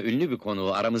 Böylesine ünlü bir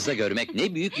konuğu aramızda görmek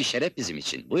ne büyük bir şeref bizim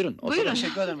için. Buyurun, oturun. Buyurun.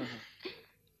 Teşekkür ederim efendim.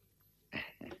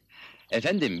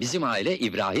 Efendim, bizim aile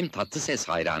İbrahim Tatlıses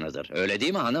hayranıdır. Öyle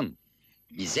değil mi hanım?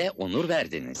 Bize onur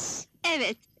verdiniz.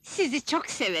 Evet, sizi çok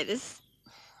severiz.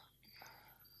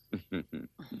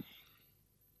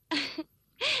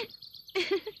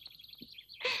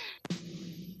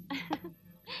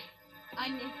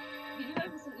 Anne, biliyor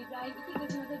musun İbrahim iki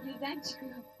gazinoda birden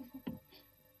çıkıyor.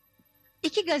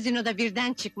 İki gazinoda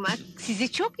birden çıkmak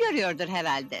sizi çok yoruyordur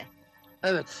herhalde.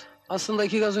 Evet, aslında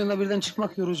iki gazinoda birden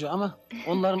çıkmak yorucu ama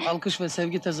onların alkış ve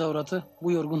sevgi tezahüratı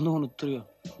bu yorgunluğu unutturuyor.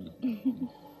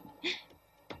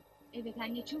 Evet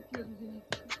anne, çok yoruldum.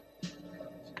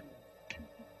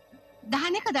 Daha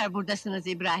ne kadar buradasınız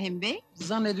İbrahim Bey?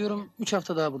 Zannediyorum 3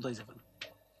 hafta daha buradayız efendim.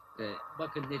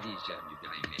 Bakın ne diyeceğim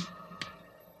İbrahim Bey.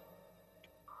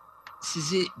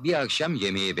 Sizi bir akşam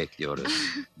yemeğe bekliyoruz.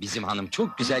 Bizim hanım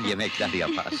çok güzel yemekler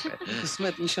yapar.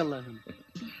 Kısmet inşallah efendim.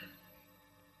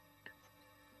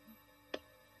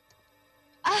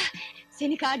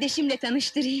 Seni kardeşimle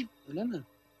tanıştırayım. Öyle mi?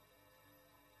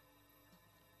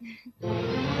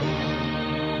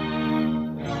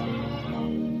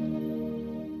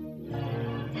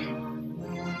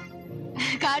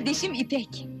 Kardeşim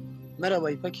İpek.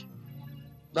 Merhaba İpek.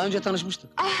 Daha önce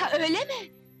tanışmıştık. Ah, öyle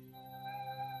mi?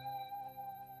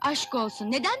 Aşk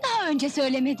olsun, neden daha önce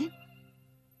söylemedin?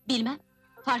 Bilmem,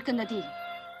 farkında değilim.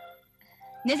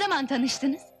 Ne zaman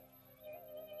tanıştınız?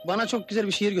 Bana çok güzel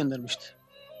bir şiir göndermişti.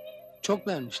 Çok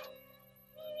beğenmiştim.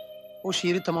 O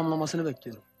şiiri tamamlamasını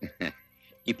bekliyorum.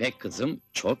 İpek kızım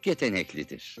çok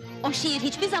yeteneklidir. O şiir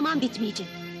hiçbir zaman bitmeyecek.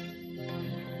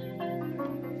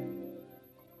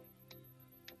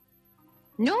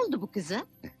 Ne oldu bu kıza?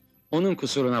 Onun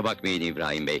kusuruna bakmayın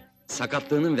İbrahim Bey.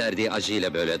 Sakatlığının verdiği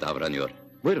acıyla böyle davranıyor.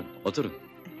 Buyurun, oturun.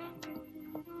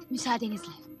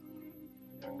 Müsaadenizle.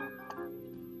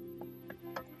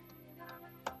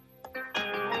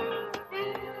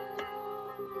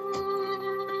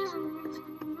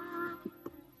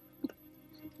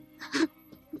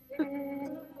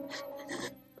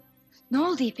 Ne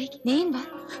oldu İpek? Neyin var?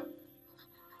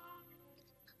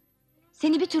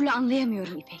 Seni bir türlü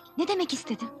anlayamıyorum İpek. Ne demek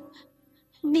istedin?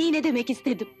 Neyi ne demek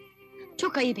istedim?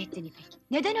 Çok ayıp ettin İpek.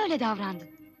 Neden öyle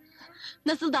davrandın?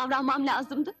 Nasıl davranmam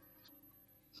lazımdı?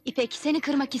 İpek, seni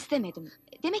kırmak istemedim.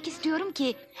 Demek istiyorum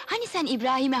ki, hani sen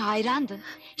İbrahim'e hayrandın.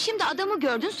 Şimdi adamı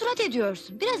gördün, surat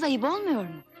ediyorsun. Biraz ayıp olmuyor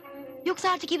mu?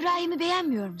 Yoksa artık İbrahim'i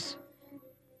beğenmiyor musun?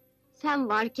 Sen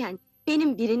varken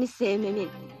benim birini sevmemin,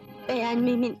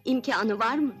 beğenmemin imkanı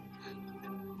var mı?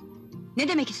 Ne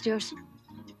demek istiyorsun?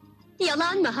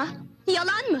 Yalan mı ha?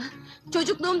 Yalan mı?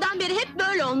 Çocukluğumdan beri hep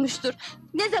böyle olmuştur.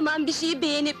 Ne zaman bir şeyi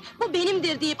beğenip bu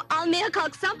benimdir deyip almaya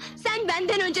kalksam sen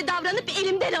benden önce davranıp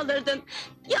elimden alırdın.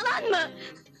 Yalan mı?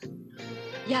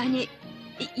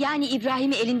 Yani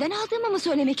İbrahim'i elinden aldığımı mı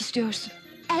söylemek istiyorsun?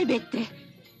 Elbette.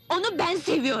 Onu ben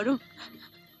seviyorum.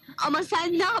 Ama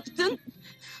sen ne yaptın?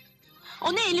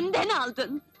 Onu elimden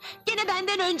aldın. Gene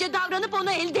benden önce davranıp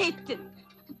onu elde ettin.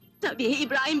 Tabii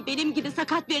İbrahim benim gibi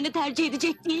sakat birini tercih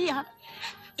edecek değil ya.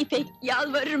 İpek,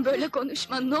 yalvarırım böyle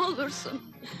konuşma, ne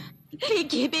olursun.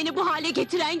 Peki beni bu hale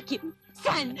getiren kim?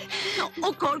 Sen!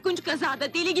 O korkunç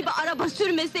kazada deli gibi araba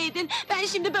sürmeseydin ben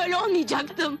şimdi böyle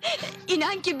olmayacaktım.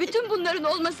 İnan ki bütün bunların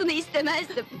olmasını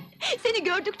istemezdim. Seni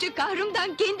gördükçe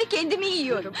kahrımdan kendi kendimi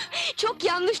yiyorum. Çok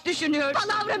yanlış düşünüyorum.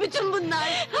 Palavra bütün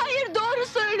bunlar. Hayır, doğru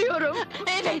söylüyorum.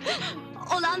 Evet,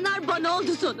 olanlar bana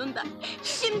oldu sonunda.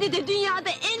 Şimdi de dünyada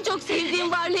en çok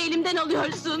sevdiğim varlığı elimden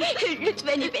alıyorsun.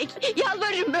 Lütfen İpek,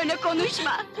 yalvarırım böyle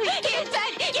konuşma.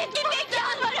 Yeter, git İpek,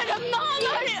 yalvarırım ne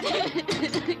olur.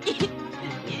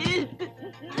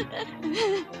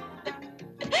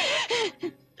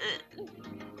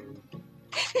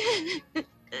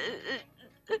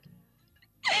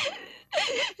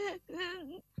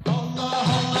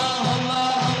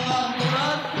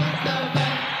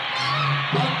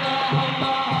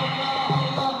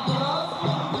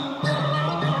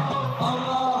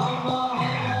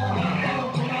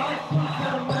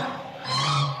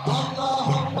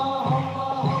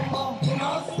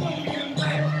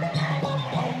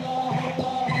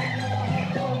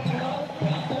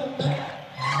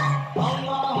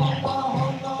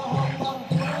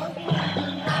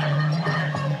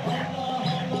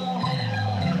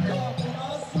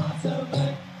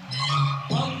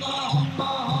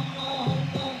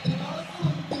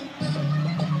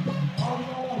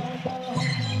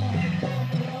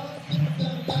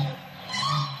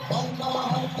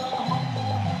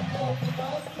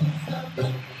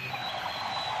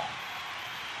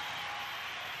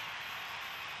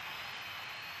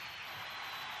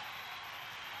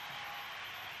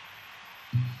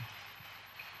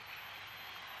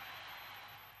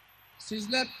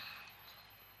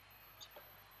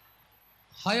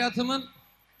 hayatımın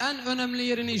en önemli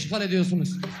yerini işgal ediyorsunuz.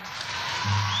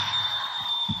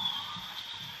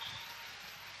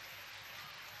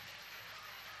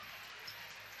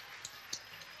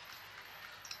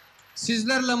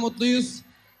 Sizlerle mutluyuz.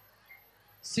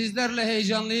 Sizlerle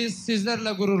heyecanlıyız,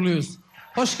 sizlerle gururluyuz.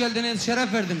 Hoş geldiniz,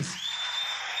 şeref verdiniz.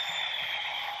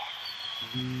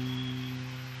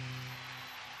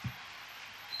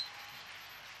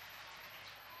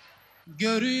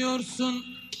 Görüyorsun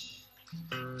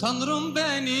Tanrım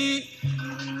beni,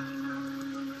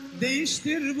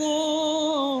 değiştir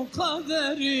bu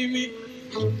kaderimi.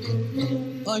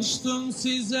 Açtım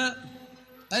size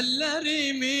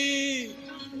ellerimi,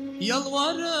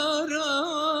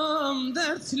 yalvarırım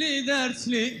dertli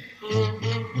dertli.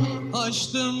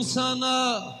 Açtım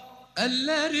sana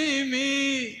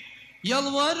ellerimi,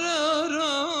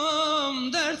 yalvarırım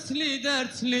dertli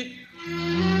dertli.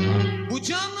 Bu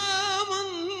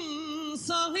canımın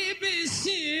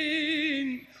sahibisin,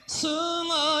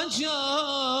 sığınacak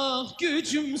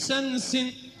gücüm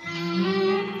sensin.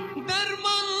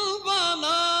 Derman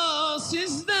bana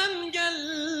sizden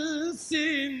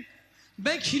gelsin,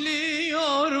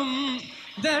 bekliyorum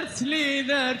dertli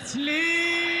dertli.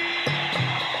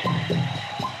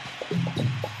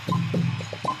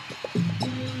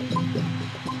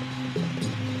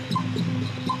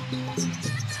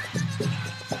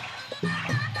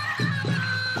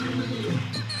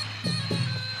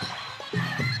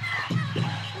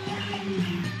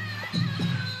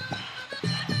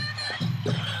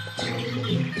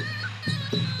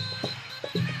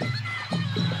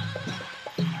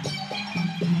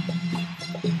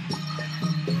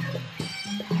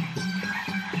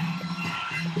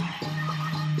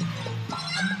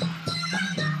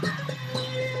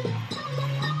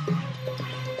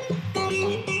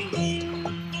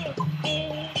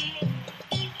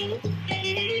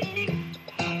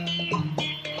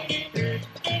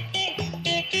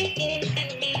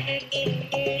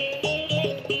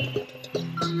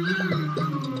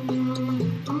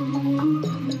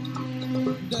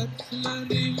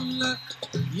 Dertlerimle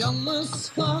yalnız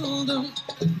kaldım,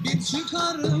 bir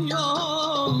çıkar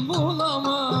yol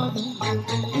bulamadım.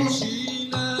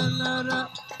 Çilelere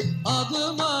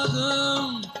adım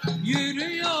adım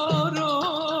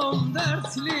yürüyorum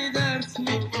dertli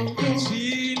dertli.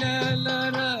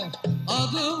 Çilelere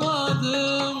adım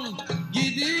adım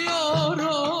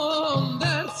gidiyorum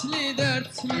dertli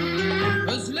dertli.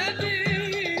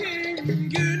 Özledim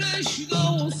güneş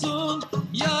doğsun,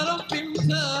 ya Rabbim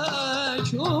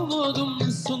tek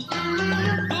umudumsun.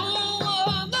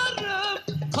 Dualarım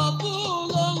kabul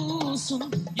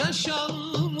olsun,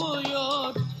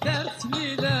 yaşanmıyor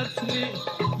dertli dertli.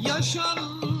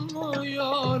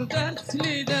 Yaşanmıyor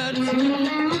dertli dertli.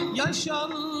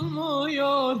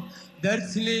 Yaşanmıyor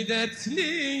dertli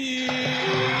dertli.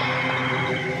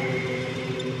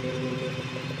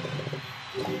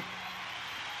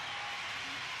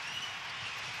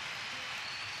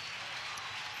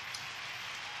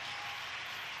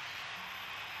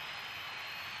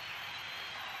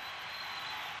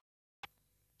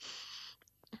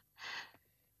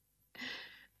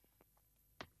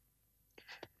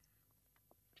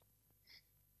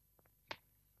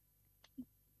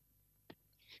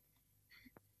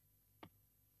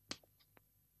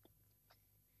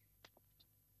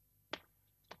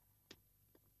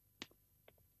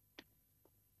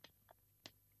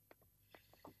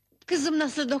 Kızım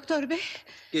nasıl doktor bey?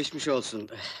 Geçmiş olsun.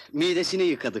 Midesini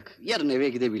yıkadık. Yarın eve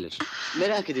gidebilir.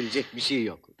 Merak edilecek bir şey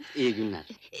yok. İyi günler.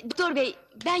 Doktor bey,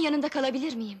 ben yanında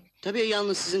kalabilir miyim? Tabii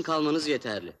yalnız sizin kalmanız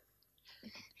yeterli.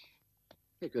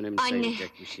 Pek önemli Anne, sayılacak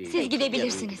bir şey siz yok.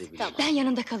 gidebilirsiniz. Yarın gidebilir. Ben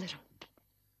yanında kalırım.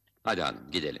 Hadi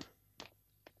hanım gidelim.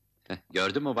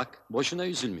 Gördün mü bak, boşuna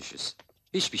üzülmüşüz.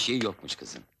 Hiçbir şey yokmuş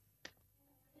kızım.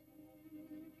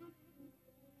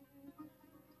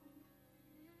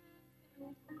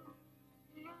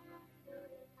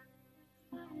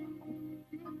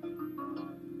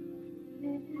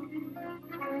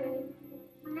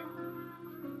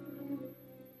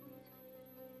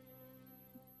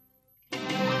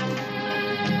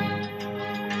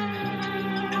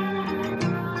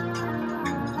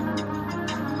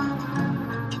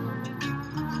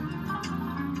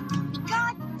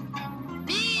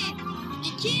 Bir,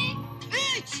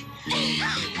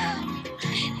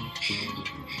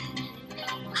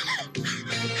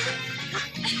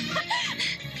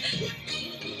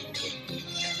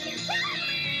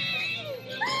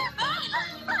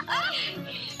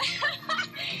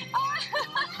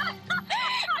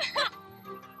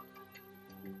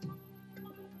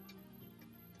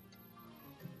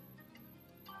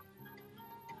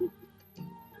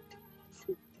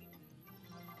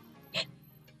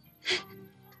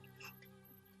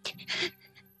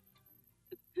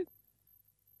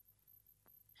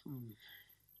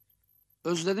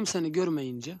 Özledim seni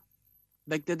görmeyince,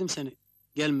 bekledim seni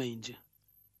gelmeyince.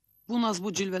 Bu naz,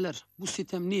 bu cilveler, bu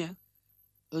sitem niye?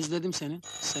 Özledim seni,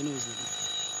 seni özledim.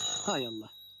 Hay Allah.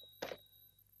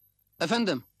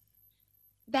 Efendim,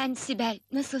 Ben Sibel,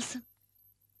 nasılsın?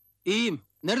 iyiyim.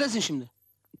 Neredesin şimdi?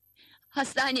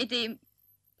 Hastanedeyim.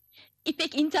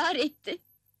 İpek intihar etti.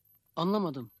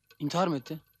 Anlamadım. İntihar mı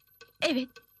etti? Evet,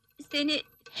 seni...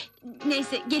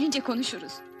 Neyse, gelince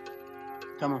konuşuruz.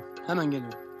 Tamam, hemen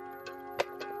geliyorum.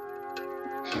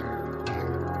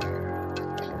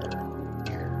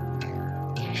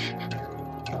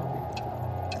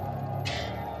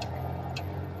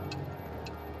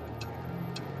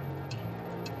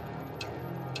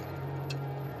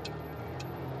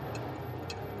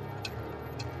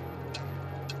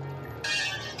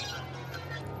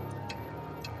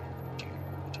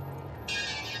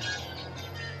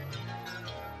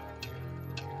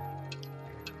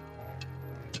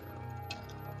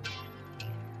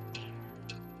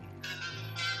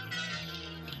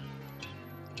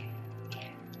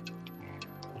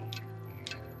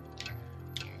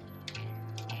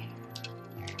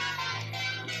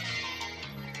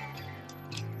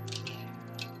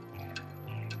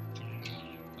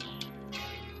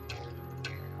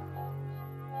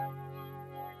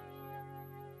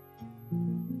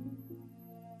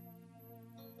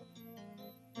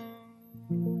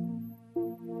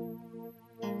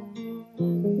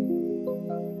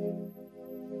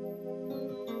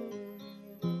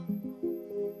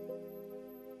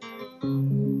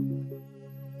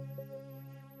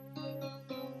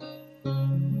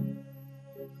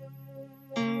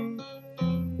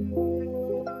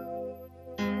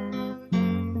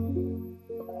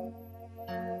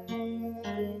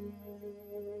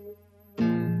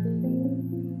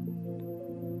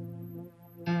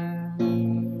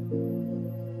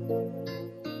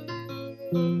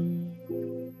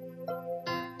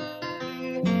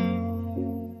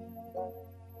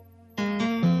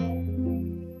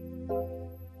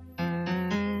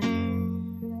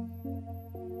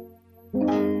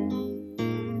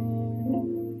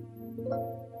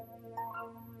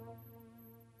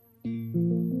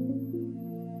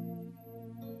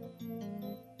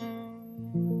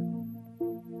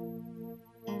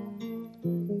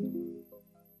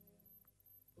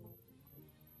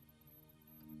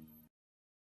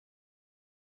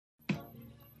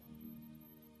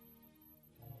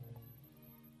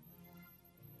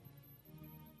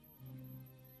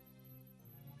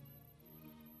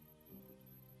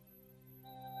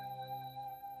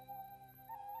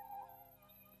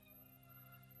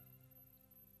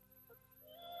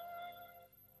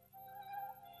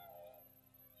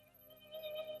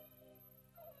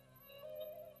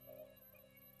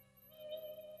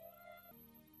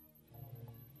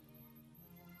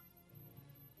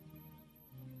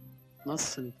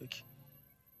 Nasılsın İpek?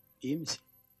 İyi misin?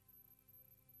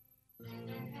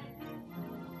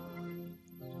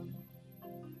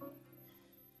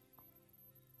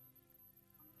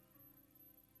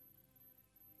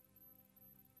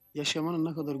 Yaşamanın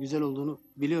ne kadar güzel olduğunu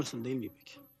biliyorsun değil mi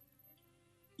İpek?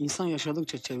 İnsan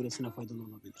yaşadıkça çevresine faydalı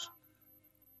olabilir.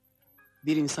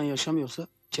 Bir insan yaşamıyorsa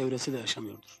çevresi de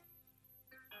yaşamıyordur.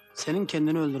 Senin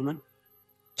kendini öldürmen,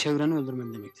 çevreni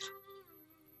öldürmen demektir.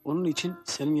 Onun için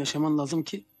senin yaşaman lazım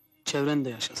ki çevren de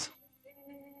yaşasın.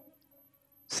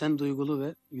 Sen duygulu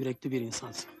ve yürekli bir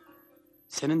insansın.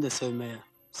 Senin de sevmeye,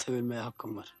 sevilmeye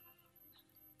hakkın var.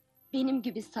 Benim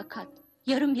gibi sakat,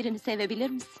 yarım birini sevebilir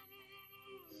misin?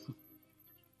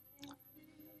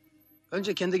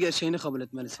 Önce kendi gerçeğini kabul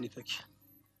etmelisin İpek.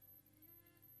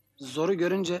 Zoru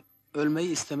görünce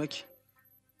ölmeyi istemek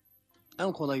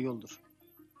en kolay yoldur.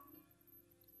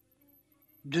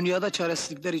 Dünyada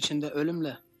çaresizlikler içinde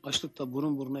ölümle, açlıkla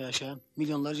burun buruna yaşayan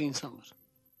milyonlarca insan var.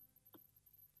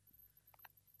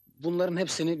 Bunların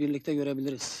hepsini birlikte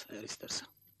görebiliriz eğer istersen.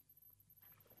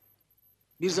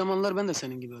 Bir zamanlar ben de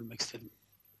senin gibi ölmek istedim.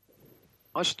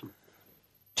 Açtım,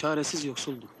 çaresiz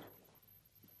yoksuldum.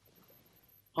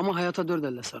 Ama hayata dört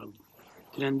elle sarıldım,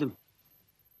 direndim.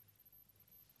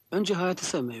 Önce hayatı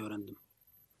sevmeyi öğrendim.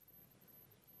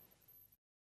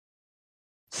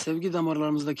 Sevgi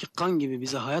damarlarımızdaki kan gibi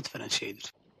bize hayat veren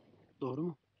şeydir. Doğru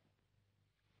mu?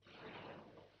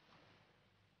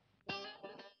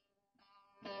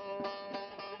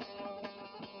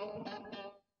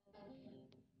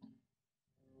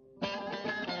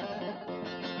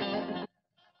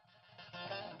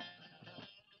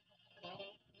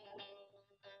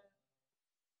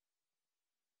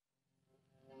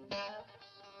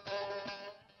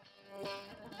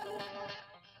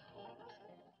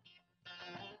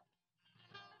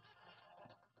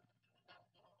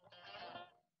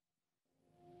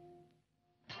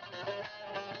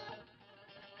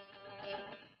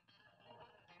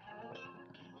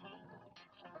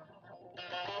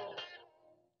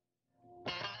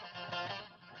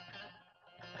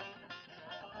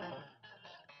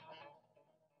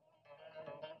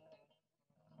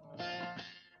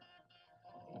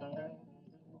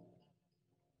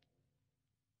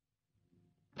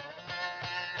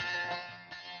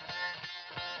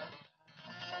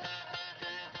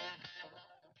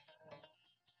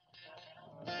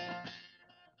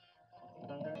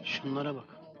 Şunlara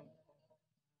bak.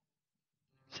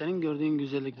 Senin gördüğün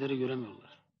güzellikleri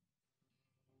göremiyorlar.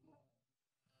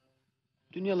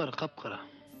 Dünyaları kapkara.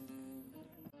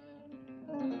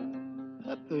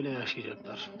 Hep böyle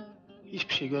yaşayacaklar.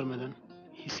 Hiçbir şey görmeden,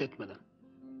 hissetmeden.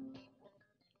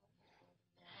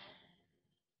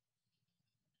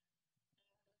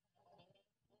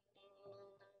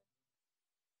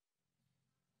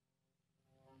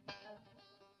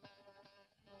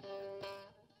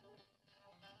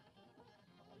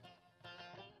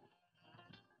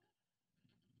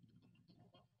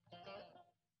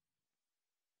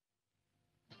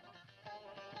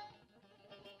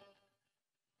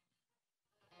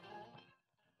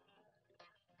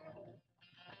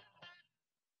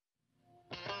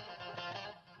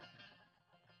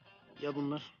 Ya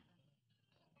bunlar?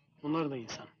 Bunlar da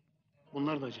insan.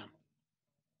 Bunlar da can.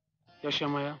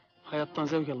 Yaşamaya, hayattan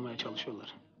zevk almaya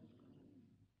çalışıyorlar.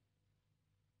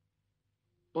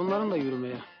 Onların da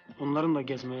yürümeye, onların da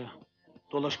gezmeye,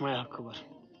 dolaşmaya hakkı var.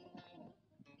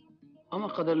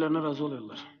 Ama kaderlerine razı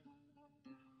oluyorlar.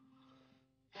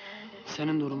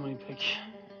 Senin durumun İpek.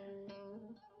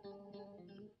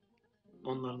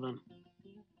 Onlardan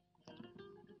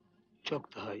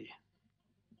çok daha iyi.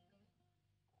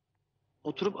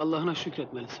 Oturup Allah'ına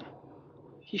şükretmelisin.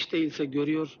 Hiç değilse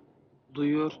görüyor,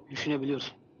 duyuyor,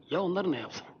 düşünebiliyorsun. Ya onlar ne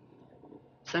yapsın?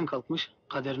 Sen kalkmış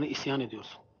kaderine isyan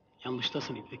ediyorsun.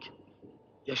 Yanlıştasın İpek.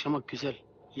 Yaşamak güzel.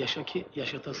 Yaşa ki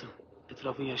yaşatasın.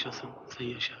 Etrafın yaşasın, sen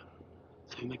yaşa.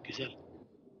 Sevmek güzel.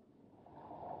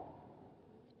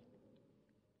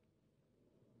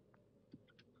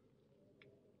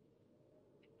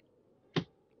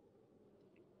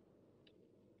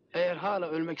 Eğer hala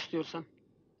ölmek istiyorsan,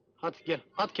 hadi gel,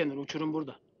 at kendini, uçurum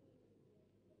burada.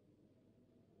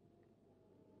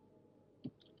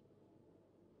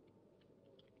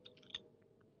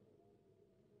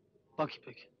 Bak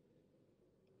İpek.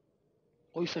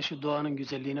 Oysa şu doğanın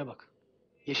güzelliğine bak.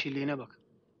 Yeşilliğine bak.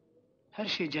 Her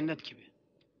şey cennet gibi.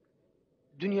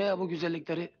 Dünyaya bu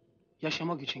güzellikleri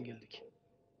yaşamak için geldik.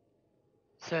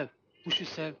 Sev, kuşu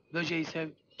sev, böceği sev,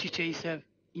 çiçeği sev,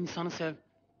 insanı sev.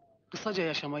 Kısaca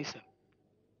yaşamayı sev.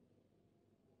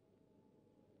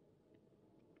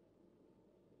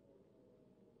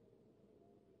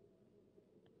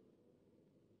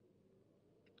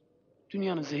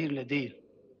 Dünyanı zehirle değil,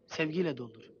 sevgiyle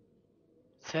doldur.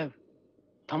 Sev.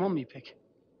 Tamam mı İpek?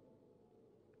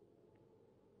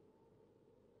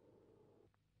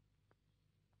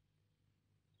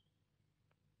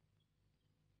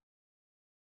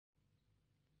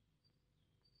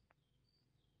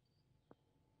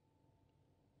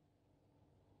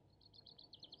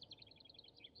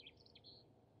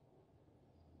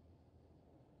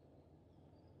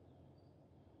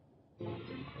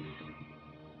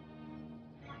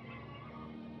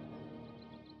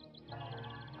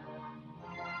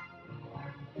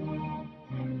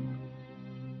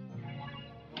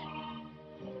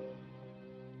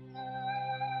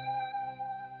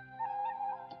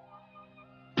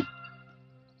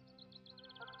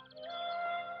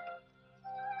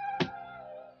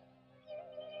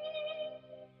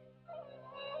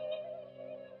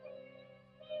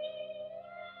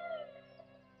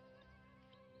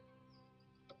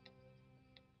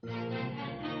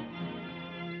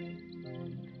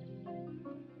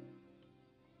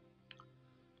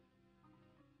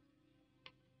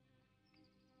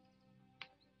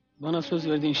 Bana söz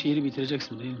verdiğin şiiri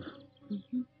bitireceksin değil mi? Hı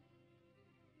hı.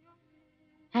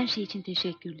 Her şey için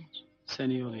teşekkürler. Sen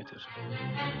iyi ol yeter.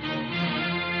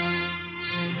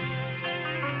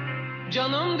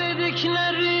 Canım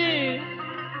dedikleri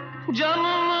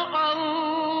canımı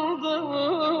aldı.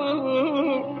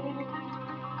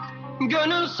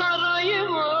 Gönül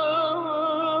sarayımı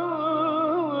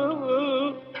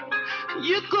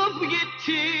yıkıp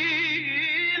gittiler.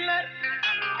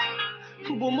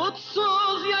 Bu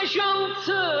mutsuz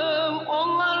yaşantım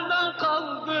onlardan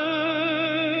kaldı.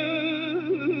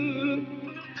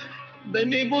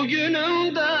 Beni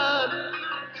bugünümden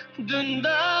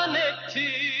dünden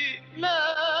ettiler.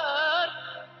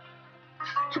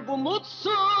 Bu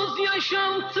mutsuz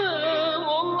yaşantım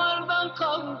onlardan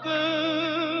kaldı.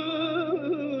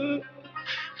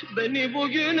 Beni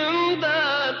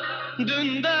bugünümden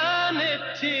dünden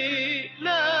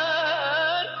ettiler.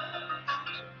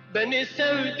 Beni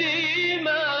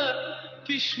sevdiğime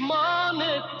pişman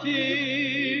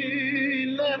ettiler.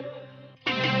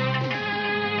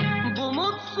 Bu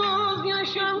mutsuz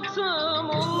yaşantım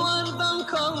onlardan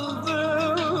kaldı.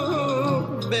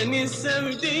 Beni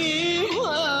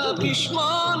sevdiğime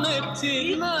pişman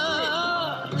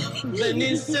ettiler.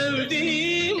 Beni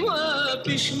sevdiğime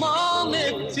pişman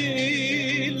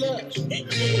ettiler.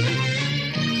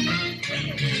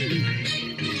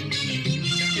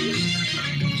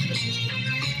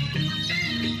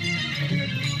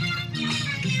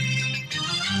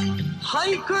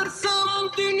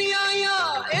 Haykırsam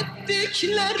dünyaya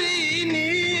ettiklerini,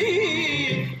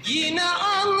 yine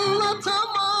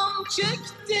anlatamam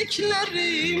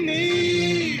çektiklerimi.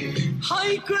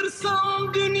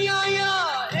 Haykırsam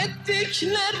dünyaya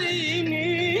ettiklerini,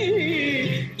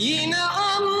 yine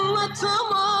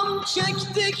anlatamam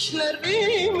çektiklerimi.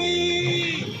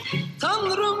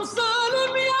 Tanrım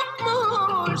zalim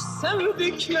yapmış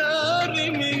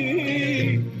sevdiklerimi.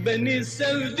 Beni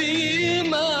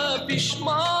sevdiğime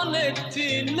pişman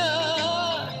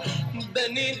ettiler.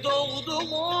 Beni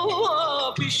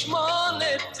doğduğuma pişman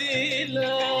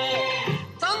ettiler.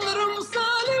 Tanrım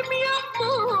zalim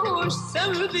yapmış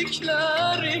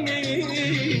sevdiklerimi.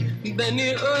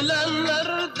 Beni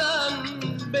ölenlerden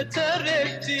beter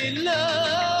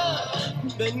ettiler.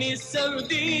 Beni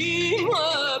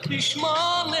sevdiğime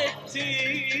pişman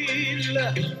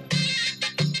ettiler.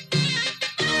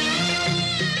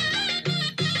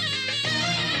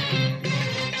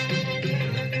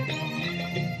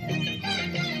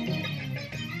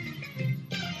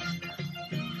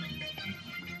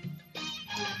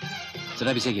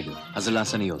 Sıra bize geliyor.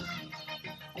 Hazırlansan iyi olur.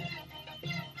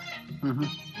 Hı hı.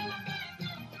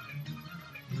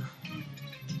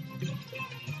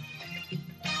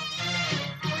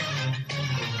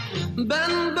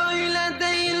 Ben böyle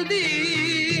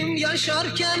değildim,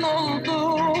 yaşarken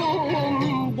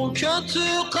oldum. Bu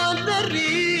kötü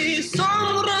kaderi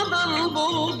sonradan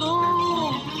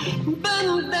buldum.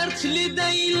 Ben dertli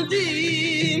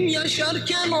değildim,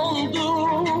 yaşarken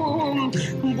oldum.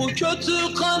 Bu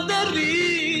kötü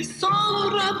kaderi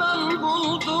sonradan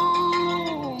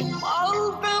buldum.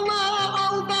 Aldana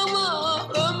aldana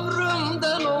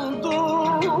ömrümden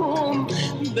oldum.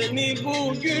 Beni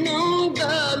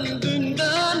bugünümden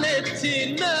dünden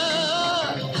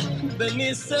ettiler.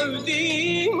 Beni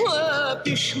sevdiğime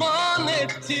pişman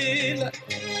ettiler.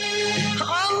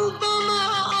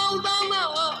 Aldana aldana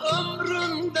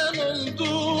ömrümden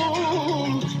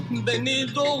oldum.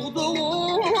 Beni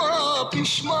doğduğuma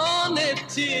pişman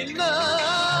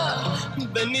ettiler.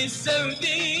 Beni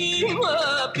sevdiğime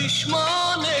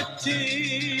pişman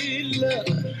ettiler.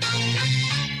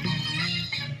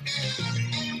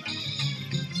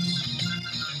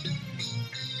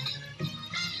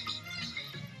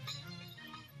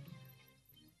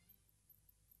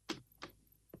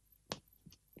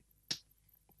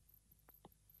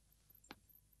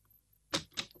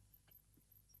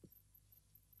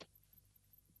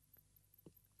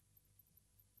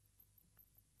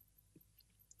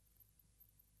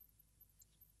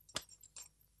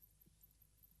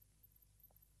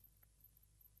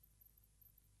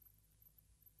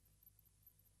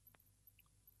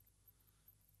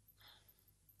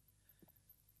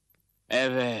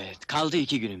 Evet, kaldı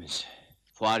 2 günümüz.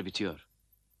 Fuar bitiyor.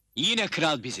 Yine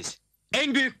kral biziz.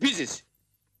 En büyük biziz.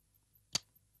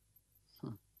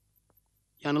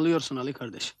 Yanılıyorsun Ali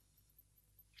kardeş.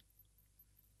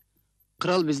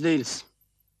 Kral biz değiliz.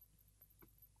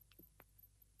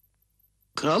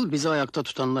 Kral bizi ayakta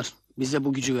tutanlar, bize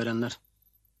bu gücü verenler.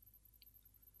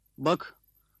 Bak,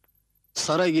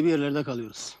 saray gibi yerlerde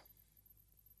kalıyoruz.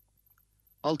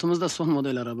 Altımızda son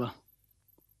model araba.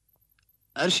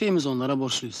 Her şeyimiz onlara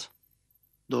borçluyuz.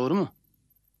 Doğru mu?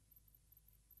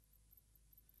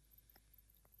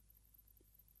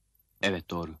 Evet,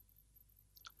 doğru.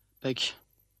 Peki.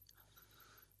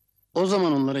 O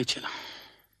zaman onlara içelim.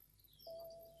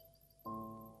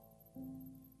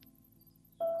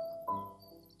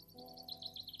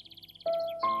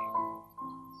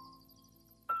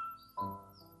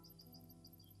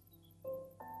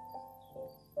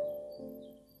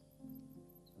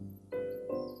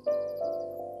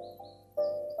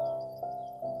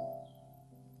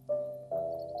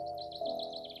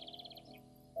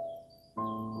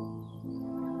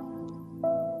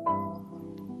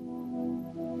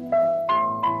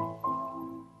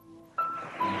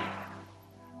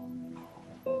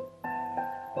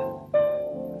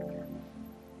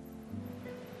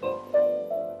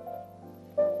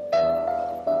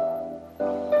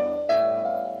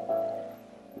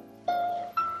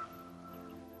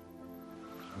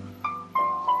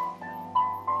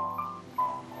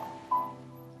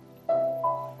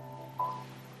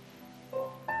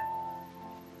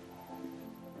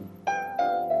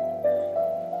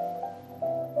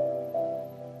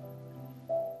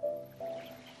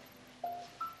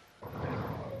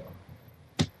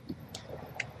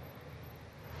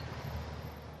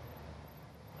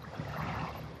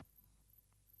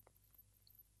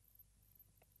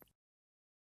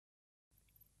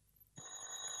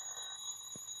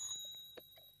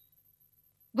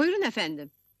 Buyurun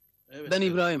efendim. Ben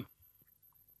İbrahim.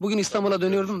 Bugün İstanbul'a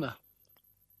dönüyordum da.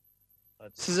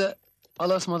 Size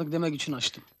Allah'a ısmarladık demek için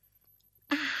açtım.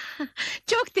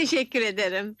 Çok teşekkür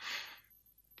ederim.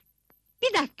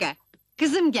 Bir dakika,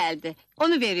 kızım geldi.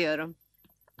 Onu veriyorum.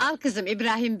 Al kızım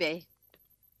İbrahim Bey.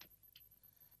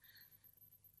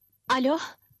 Alo,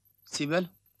 Sibel,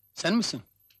 sen misin?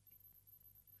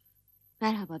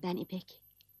 merhaba ben İpek.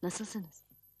 Nasılsınız?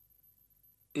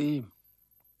 İyiyim.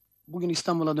 Bugün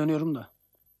İstanbul'a dönüyorum da.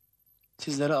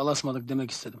 Sizlere Allah'a ısmarladık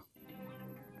demek istedim.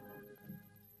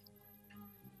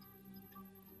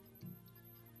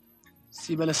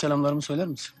 Sibel'e selamlarımı söyler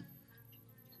misin?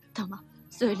 Tamam,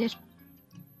 söylerim.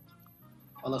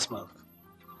 Allah'a ısmarladık.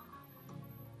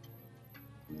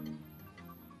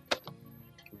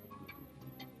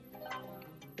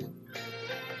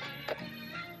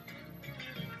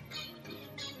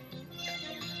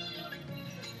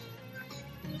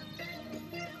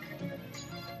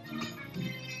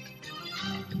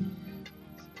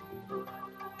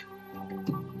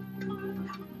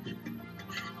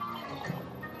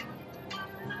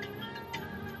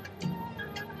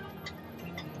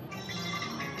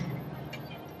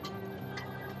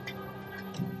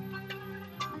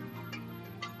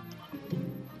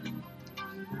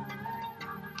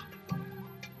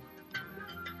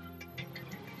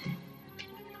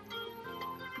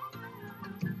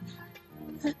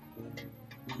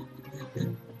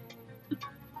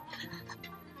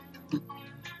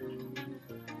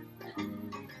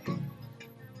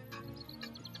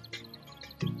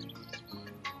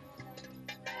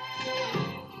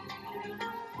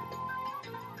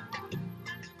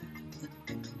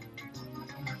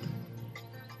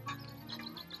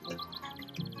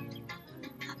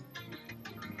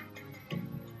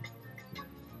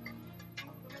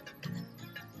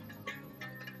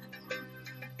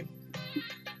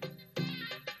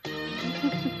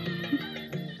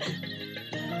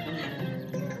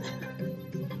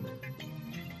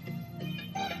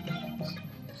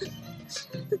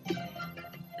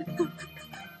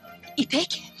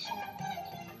 İpek!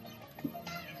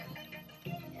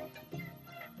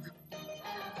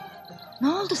 Ne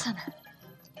oldu sana?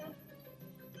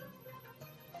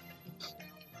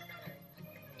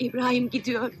 İbrahim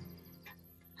gidiyor.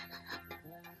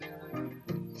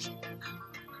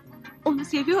 Onu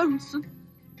seviyor musun?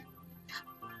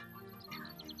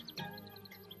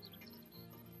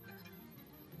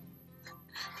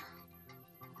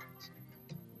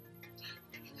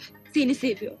 Seni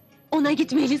seviyor. Ona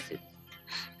gitmelisin.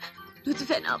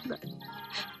 Lütfen abla.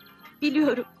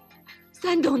 Biliyorum.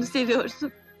 Sen de onu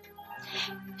seviyorsun.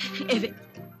 Evet.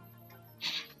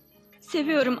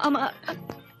 Seviyorum ama...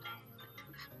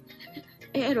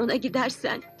 Eğer ona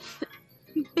gidersen...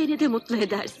 Beni de mutlu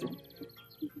edersin.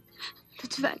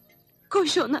 Lütfen.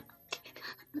 Koş ona.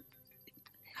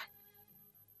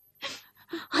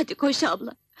 Hadi koş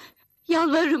abla.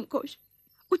 Yalvarırım koş.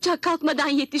 Uçak kalkmadan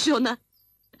yetiş ona.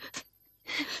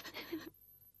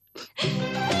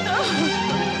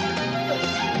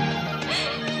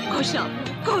 Koş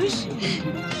abla, koş.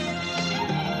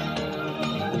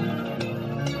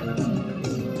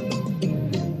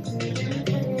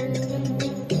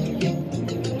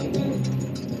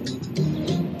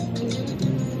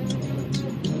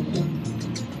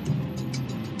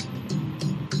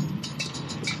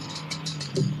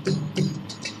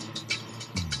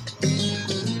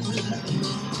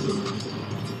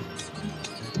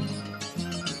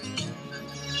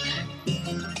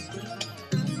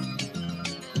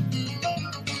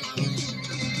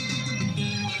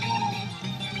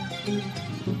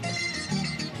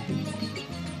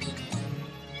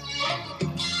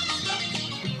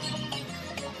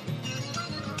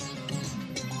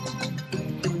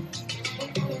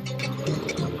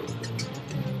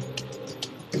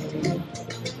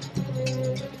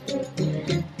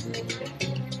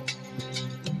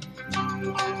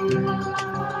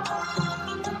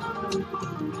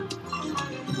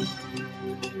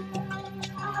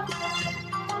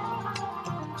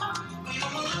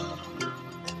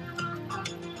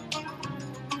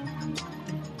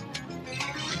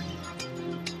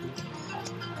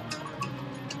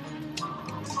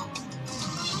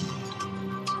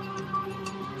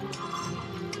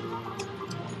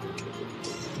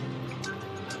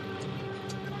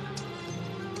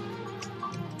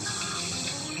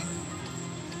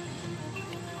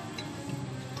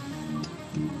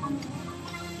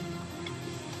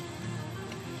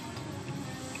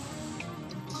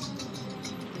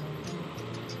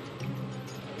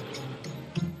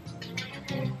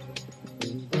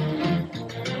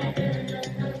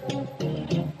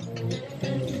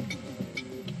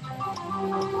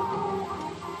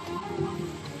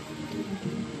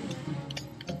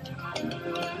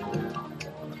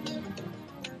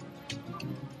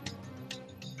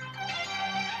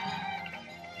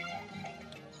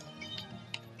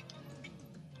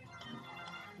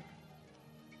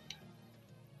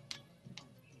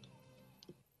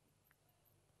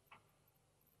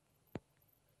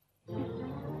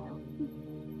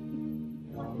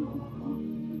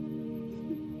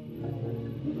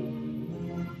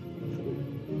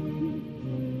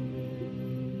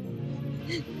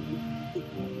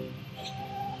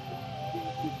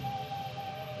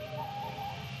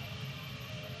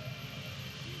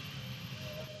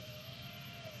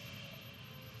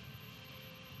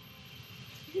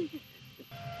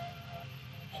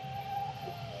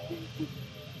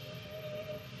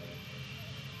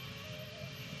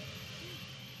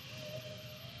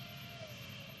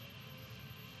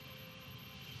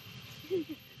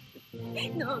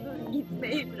 Ne olur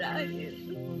gitme İbrahim.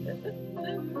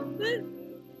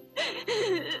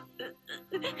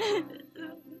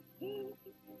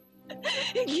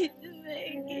 Gitme,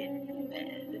 gitme.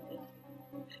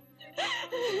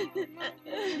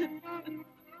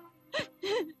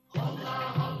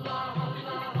 Allah Allah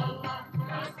Allah Allah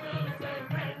nasıl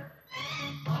sevmek?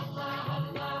 Allah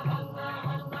Allah Allah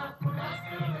Allah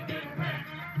nasıl gülmek?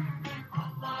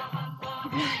 Allah Allah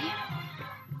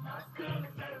nasıl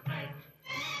sevmek?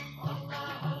 Allah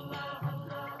Allah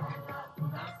Allah Allah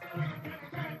nasıl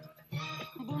gülmek?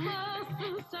 Bu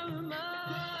nasıl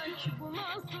sevmek? Bu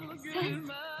nasıl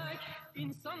gülmek?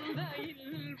 İnsan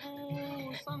değil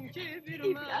bu sanki bir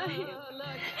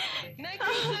melek. Ne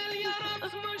güzel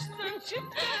yaratmışsın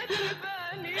çiftedir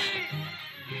beni.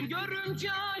 Görünce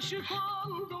aşık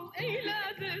oldum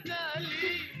eyledi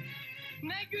deli.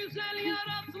 Ne güzel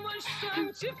yaratmışsın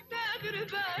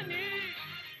çiftedir beni.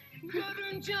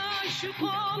 Görünce aşık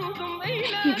oldum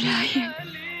eyledi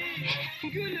deli.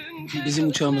 Gülünce Bizim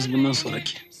uçağımız bundan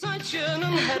sonraki.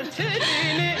 saçının her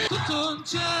telini tutun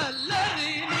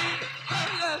ellerini.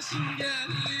 Öylesin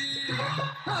gelin,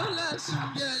 öylesin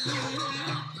gelin.